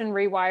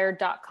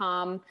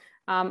 nutritionrewired.com,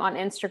 on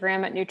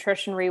Instagram at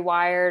Nutrition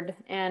Rewired.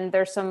 And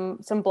there's some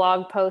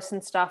blog posts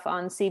and stuff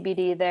on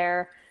CBD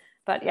there.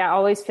 But yeah,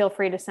 always feel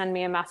free to send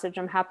me a message.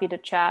 I'm happy to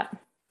chat.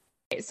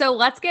 So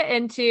let's get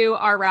into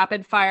our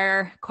rapid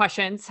fire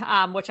questions,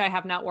 which I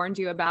have not warned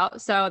you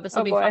about. So this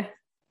will be fun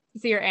to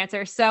see your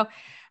answers. So,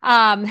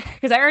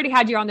 because I already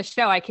had you on the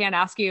show, I can't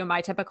ask you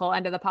my typical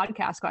end of the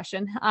podcast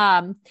question.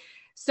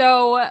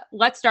 So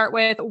let's start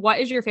with, what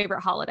is your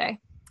favorite holiday?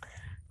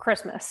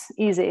 Christmas.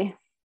 Easy.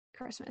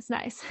 Christmas.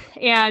 Nice.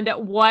 And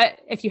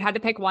if you had to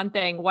pick one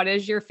thing, what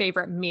is your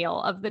favorite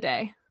meal of the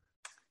day?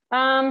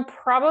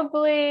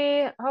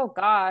 Probably, oh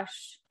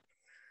gosh.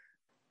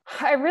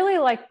 I really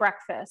like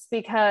breakfast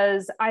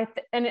because and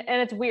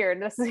it's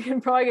weird. This is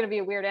probably going to be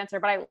a weird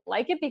answer, but I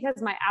like it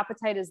because my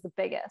appetite is the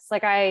biggest.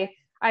 Like I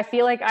I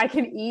feel like I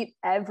can eat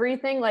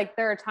everything. Like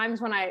there are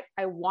times when I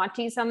want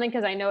to eat something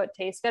because I know it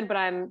tastes good, but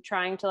I'm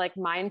trying to like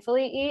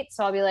mindfully eat.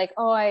 So I'll be like,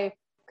 oh, I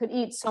could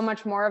eat so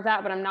much more of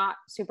that, but I'm not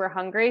super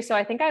hungry. So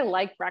I think I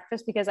like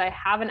breakfast because I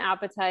have an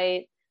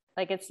appetite.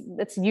 Like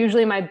it's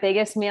usually my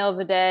biggest meal of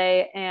the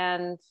day.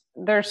 And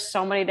there's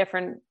so many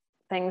different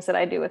things that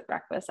I do with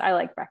breakfast. I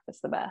like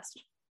breakfast the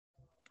best.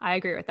 I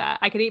agree with that.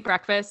 I could eat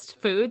breakfast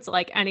foods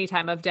like any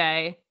time of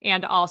day.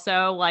 And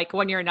also like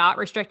when you're not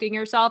restricting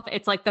yourself,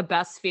 it's like the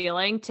best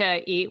feeling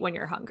to eat when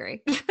you're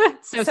hungry.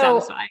 So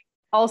satisfying.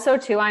 Also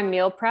too, I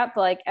meal prep,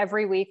 like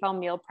every week I'll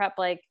meal prep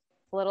like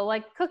little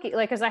like cookie,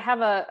 like, cause I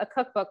have a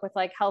cookbook with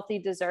like healthy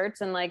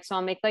desserts and like, so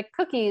I'll make like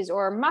cookies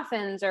or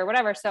muffins or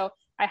whatever. So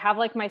I have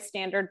like my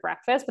standard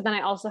breakfast, but then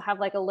I also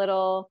have like a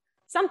little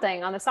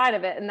something on the side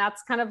of it. And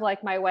that's kind of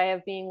like my way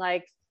of being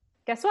like,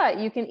 guess what?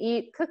 You can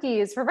eat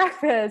cookies for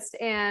breakfast,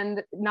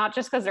 and not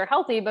just because they're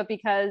healthy, but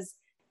because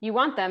you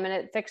want them. And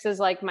it fixes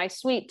like my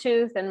sweet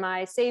tooth and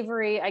my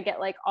savory. I get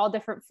like all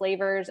different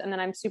flavors, and then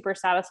I'm super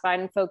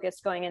satisfied and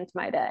focused going into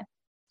my day.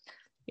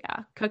 Yeah.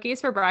 Cookies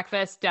for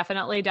breakfast,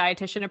 definitely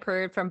dietitian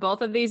approved from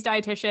both of these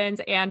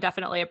dietitians, and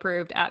definitely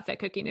approved at Fit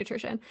Cookie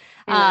Nutrition.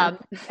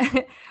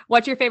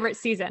 What's your favorite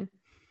season?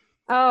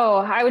 Oh,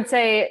 I would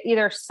say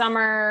either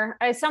summer.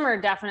 Summer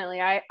definitely.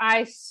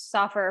 I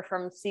suffer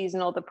from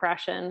seasonal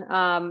depression.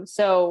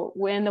 So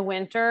in the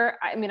winter,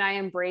 I mean, I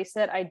embrace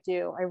it. I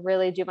do. I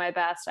really do my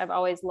best. I've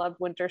always loved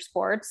winter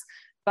sports,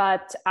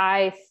 but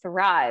I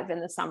thrive in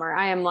the summer.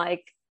 I'm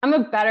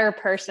a better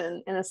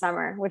person in the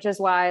summer, which is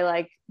why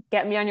like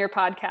get me on your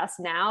podcast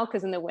now,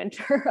 because in the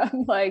winter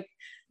I'm like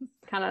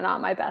kind of not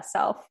my best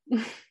self.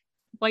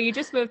 Well, you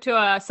just moved to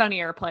a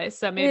sunnier place,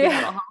 so maybe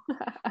that'll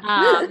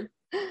help.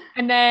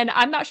 And then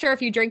I'm not sure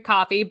if you drink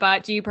coffee,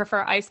 but do you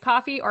prefer iced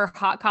coffee or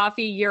hot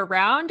coffee year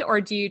round, or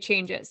do you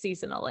change it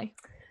seasonally?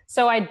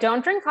 So I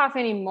don't drink coffee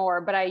anymore,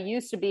 but I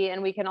used to be,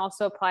 and we can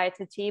also apply it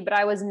to tea, but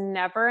I was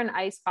never an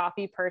iced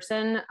coffee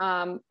person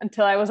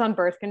until I was on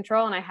birth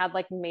control, and I had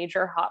like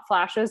major hot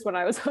flashes when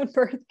I was on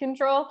birth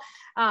control.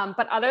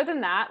 But other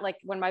than that, like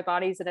when my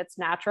body's in its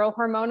natural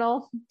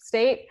hormonal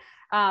state,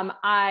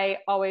 I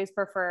always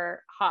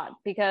prefer hot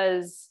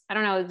because I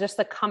don't know, just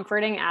the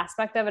comforting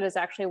aspect of it is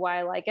actually why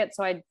I like it.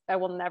 So I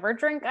will never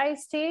drink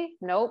iced tea.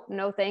 Nope.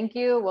 No, thank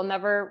you. Will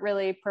never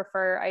really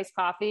prefer iced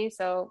coffee.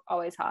 So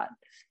always hot.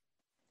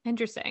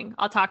 Interesting.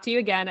 I'll talk to you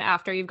again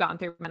after you've gone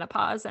through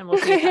menopause, and we'll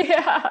see.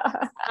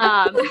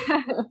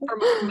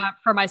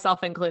 For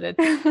myself included.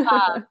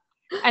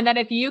 And then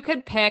if you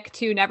could pick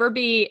to never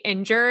be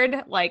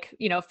injured, like,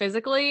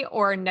 physically,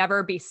 or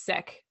never be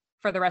sick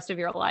for the rest of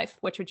your life,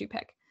 which would you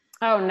pick?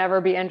 Oh,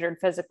 never be injured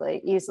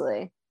physically,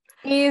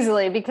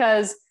 easily,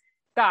 because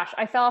gosh,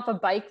 I fell off a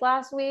bike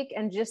last week,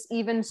 and just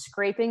even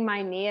scraping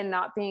my knee and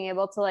not being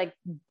able to like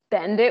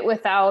bend it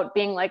without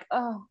being like,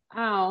 oh,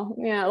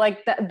 like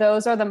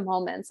those are the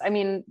moments. I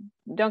mean,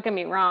 don't get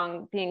me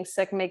wrong, being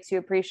sick makes you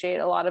appreciate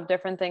a lot of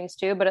different things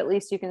too, but at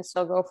least you can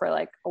still go for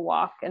like a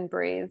walk and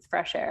breathe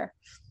fresh air.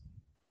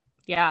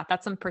 Yeah,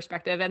 that's some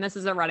perspective. And this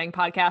is a running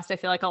podcast. I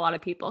feel like a lot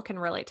of people can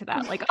relate to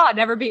that. Like, oh,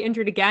 never be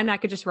injured again. I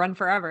could just run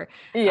forever.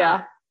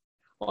 Yeah.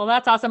 Well,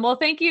 that's awesome. Well,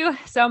 thank you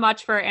so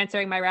much for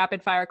answering my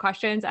rapid fire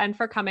questions and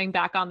for coming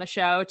back on the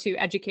show to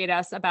educate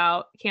us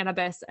about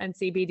cannabis and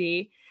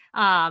CBD.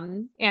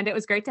 And it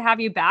was great to have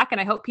you back.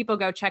 And I hope people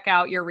go check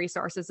out your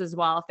resources as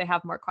well if they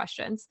have more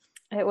questions.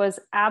 It was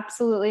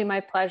absolutely my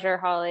pleasure,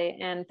 Holly.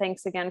 And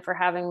thanks again for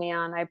having me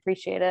on. I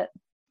appreciate it.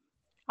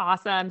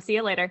 Awesome. See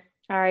you later.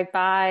 All right.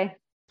 Bye.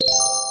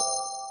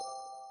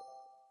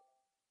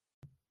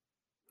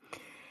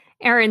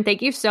 Erin,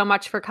 thank you so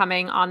much for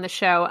coming on the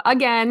show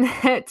again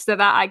so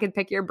that I could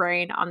pick your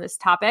brain on this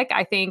topic.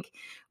 I think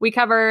we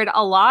covered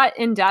a lot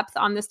in depth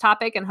on this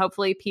topic, and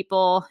hopefully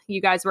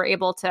you guys were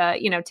able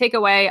to, take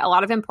away a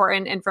lot of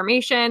important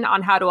information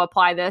on how to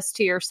apply this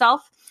to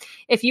yourself.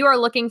 If you are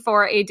looking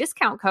for a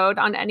discount code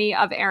on any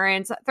of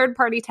Erin's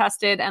third-party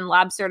tested and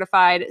lab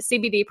certified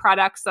CBD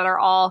products that are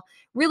all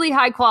really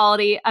high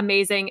quality,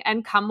 amazing,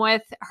 and come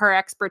with her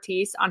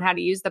expertise on how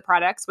to use the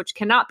products, which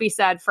cannot be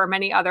said for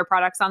many other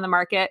products on the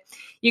market,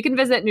 you can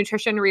visit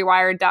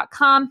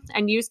nutritionrewired.com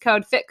and use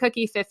code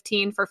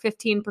FitCookie15 for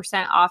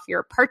 15% off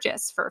your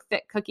purchase for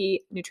Fit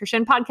Cookie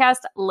Nutrition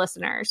Podcast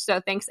listeners.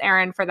 So thanks,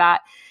 Erin, for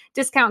that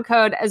discount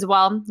code as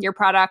well. Your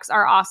products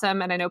are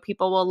awesome, and I know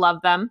people will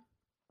love them.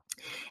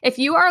 If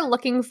you are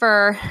looking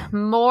for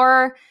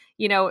more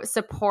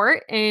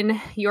support in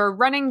your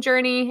running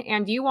journey,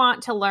 and you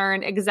want to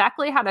learn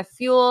exactly how to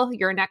fuel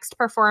your next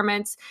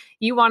performance,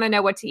 you want to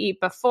know what to eat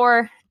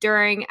before,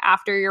 during,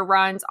 after your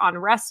runs, on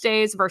rest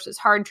days versus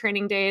hard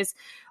training days,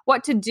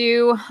 what to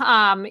do,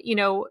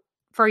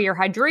 for your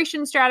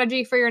hydration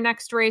strategy for your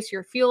next race,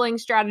 your fueling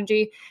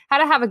strategy, how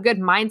to have a good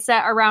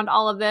mindset around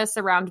all of this,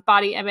 around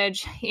body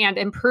image, and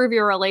improve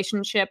your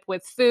relationship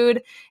with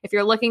food. If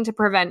you're looking to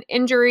prevent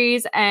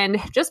injuries and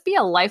just be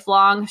a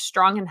lifelong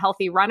strong and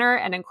healthy runner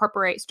and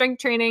incorporate strength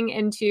training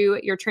into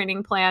your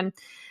training plan,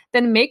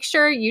 then make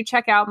sure you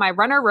check out my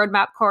Runner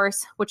Roadmap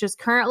course, which is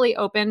currently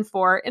open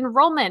for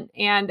enrollment.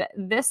 And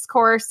this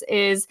course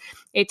is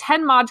a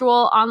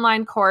 10-module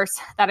online course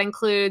that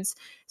includes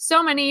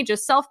so many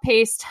just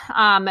self-paced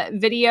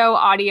video,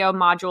 audio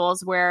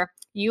modules where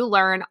you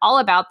learn all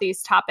about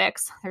these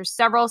topics. There's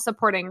several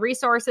supporting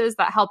resources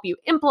that help you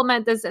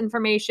implement this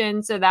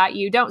information so that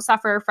you don't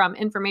suffer from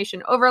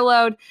information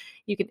overload.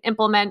 You can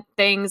implement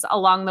things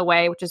along the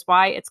way, which is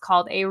why it's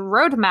called a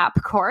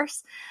roadmap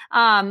course.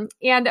 And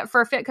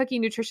for Fit Cookie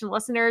Nutrition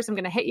listeners, I'm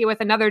going to hit you with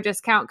another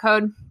discount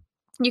code.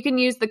 You can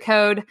use the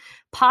code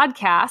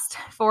podcast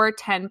for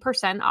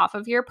 10% off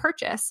of your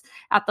purchase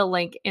at the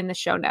link in the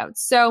show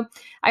notes. So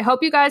I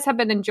hope you guys have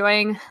been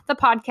enjoying the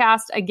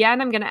podcast. Again,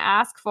 I'm going to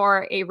ask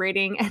for a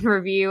rating and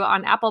review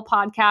on Apple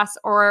Podcasts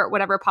or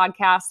whatever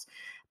podcast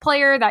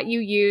player that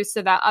you use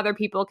so that other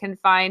people can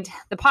find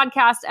the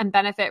podcast and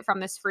benefit from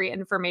this free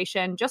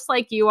information just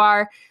like you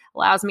are.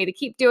 Allows me to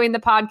keep doing the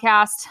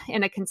podcast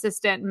in a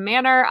consistent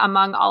manner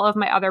among all of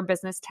my other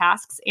business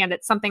tasks. And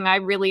it's something I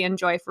really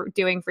enjoy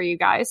doing for you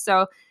guys.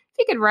 So if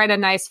you could write a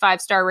nice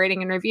 5-star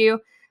rating and review,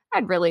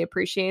 I'd really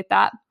appreciate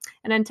that.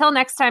 And until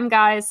next time,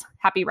 guys,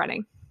 happy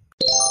running.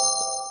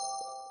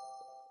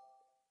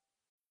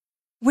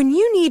 When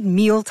you need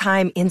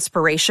mealtime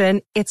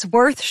inspiration, it's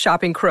worth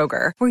shopping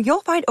Kroger, where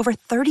you'll find over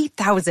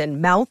 30,000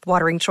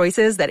 mouth-watering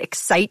choices that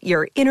excite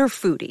your inner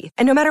foodie.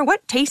 And no matter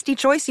what tasty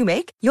choice you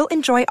make, you'll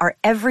enjoy our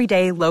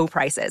everyday low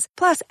prices,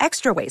 plus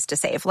extra ways to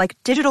save, like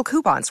digital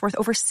coupons worth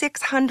over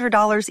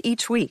 $600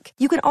 each week.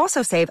 You can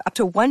also save up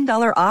to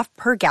 $1 off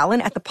per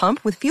gallon at the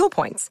pump with fuel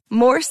points.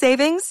 More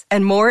savings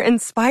and more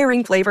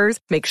inspiring flavors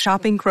make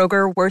shopping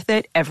Kroger worth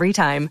it every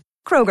time.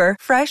 Kroger,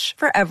 fresh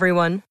for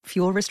everyone.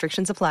 Fuel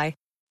restrictions apply.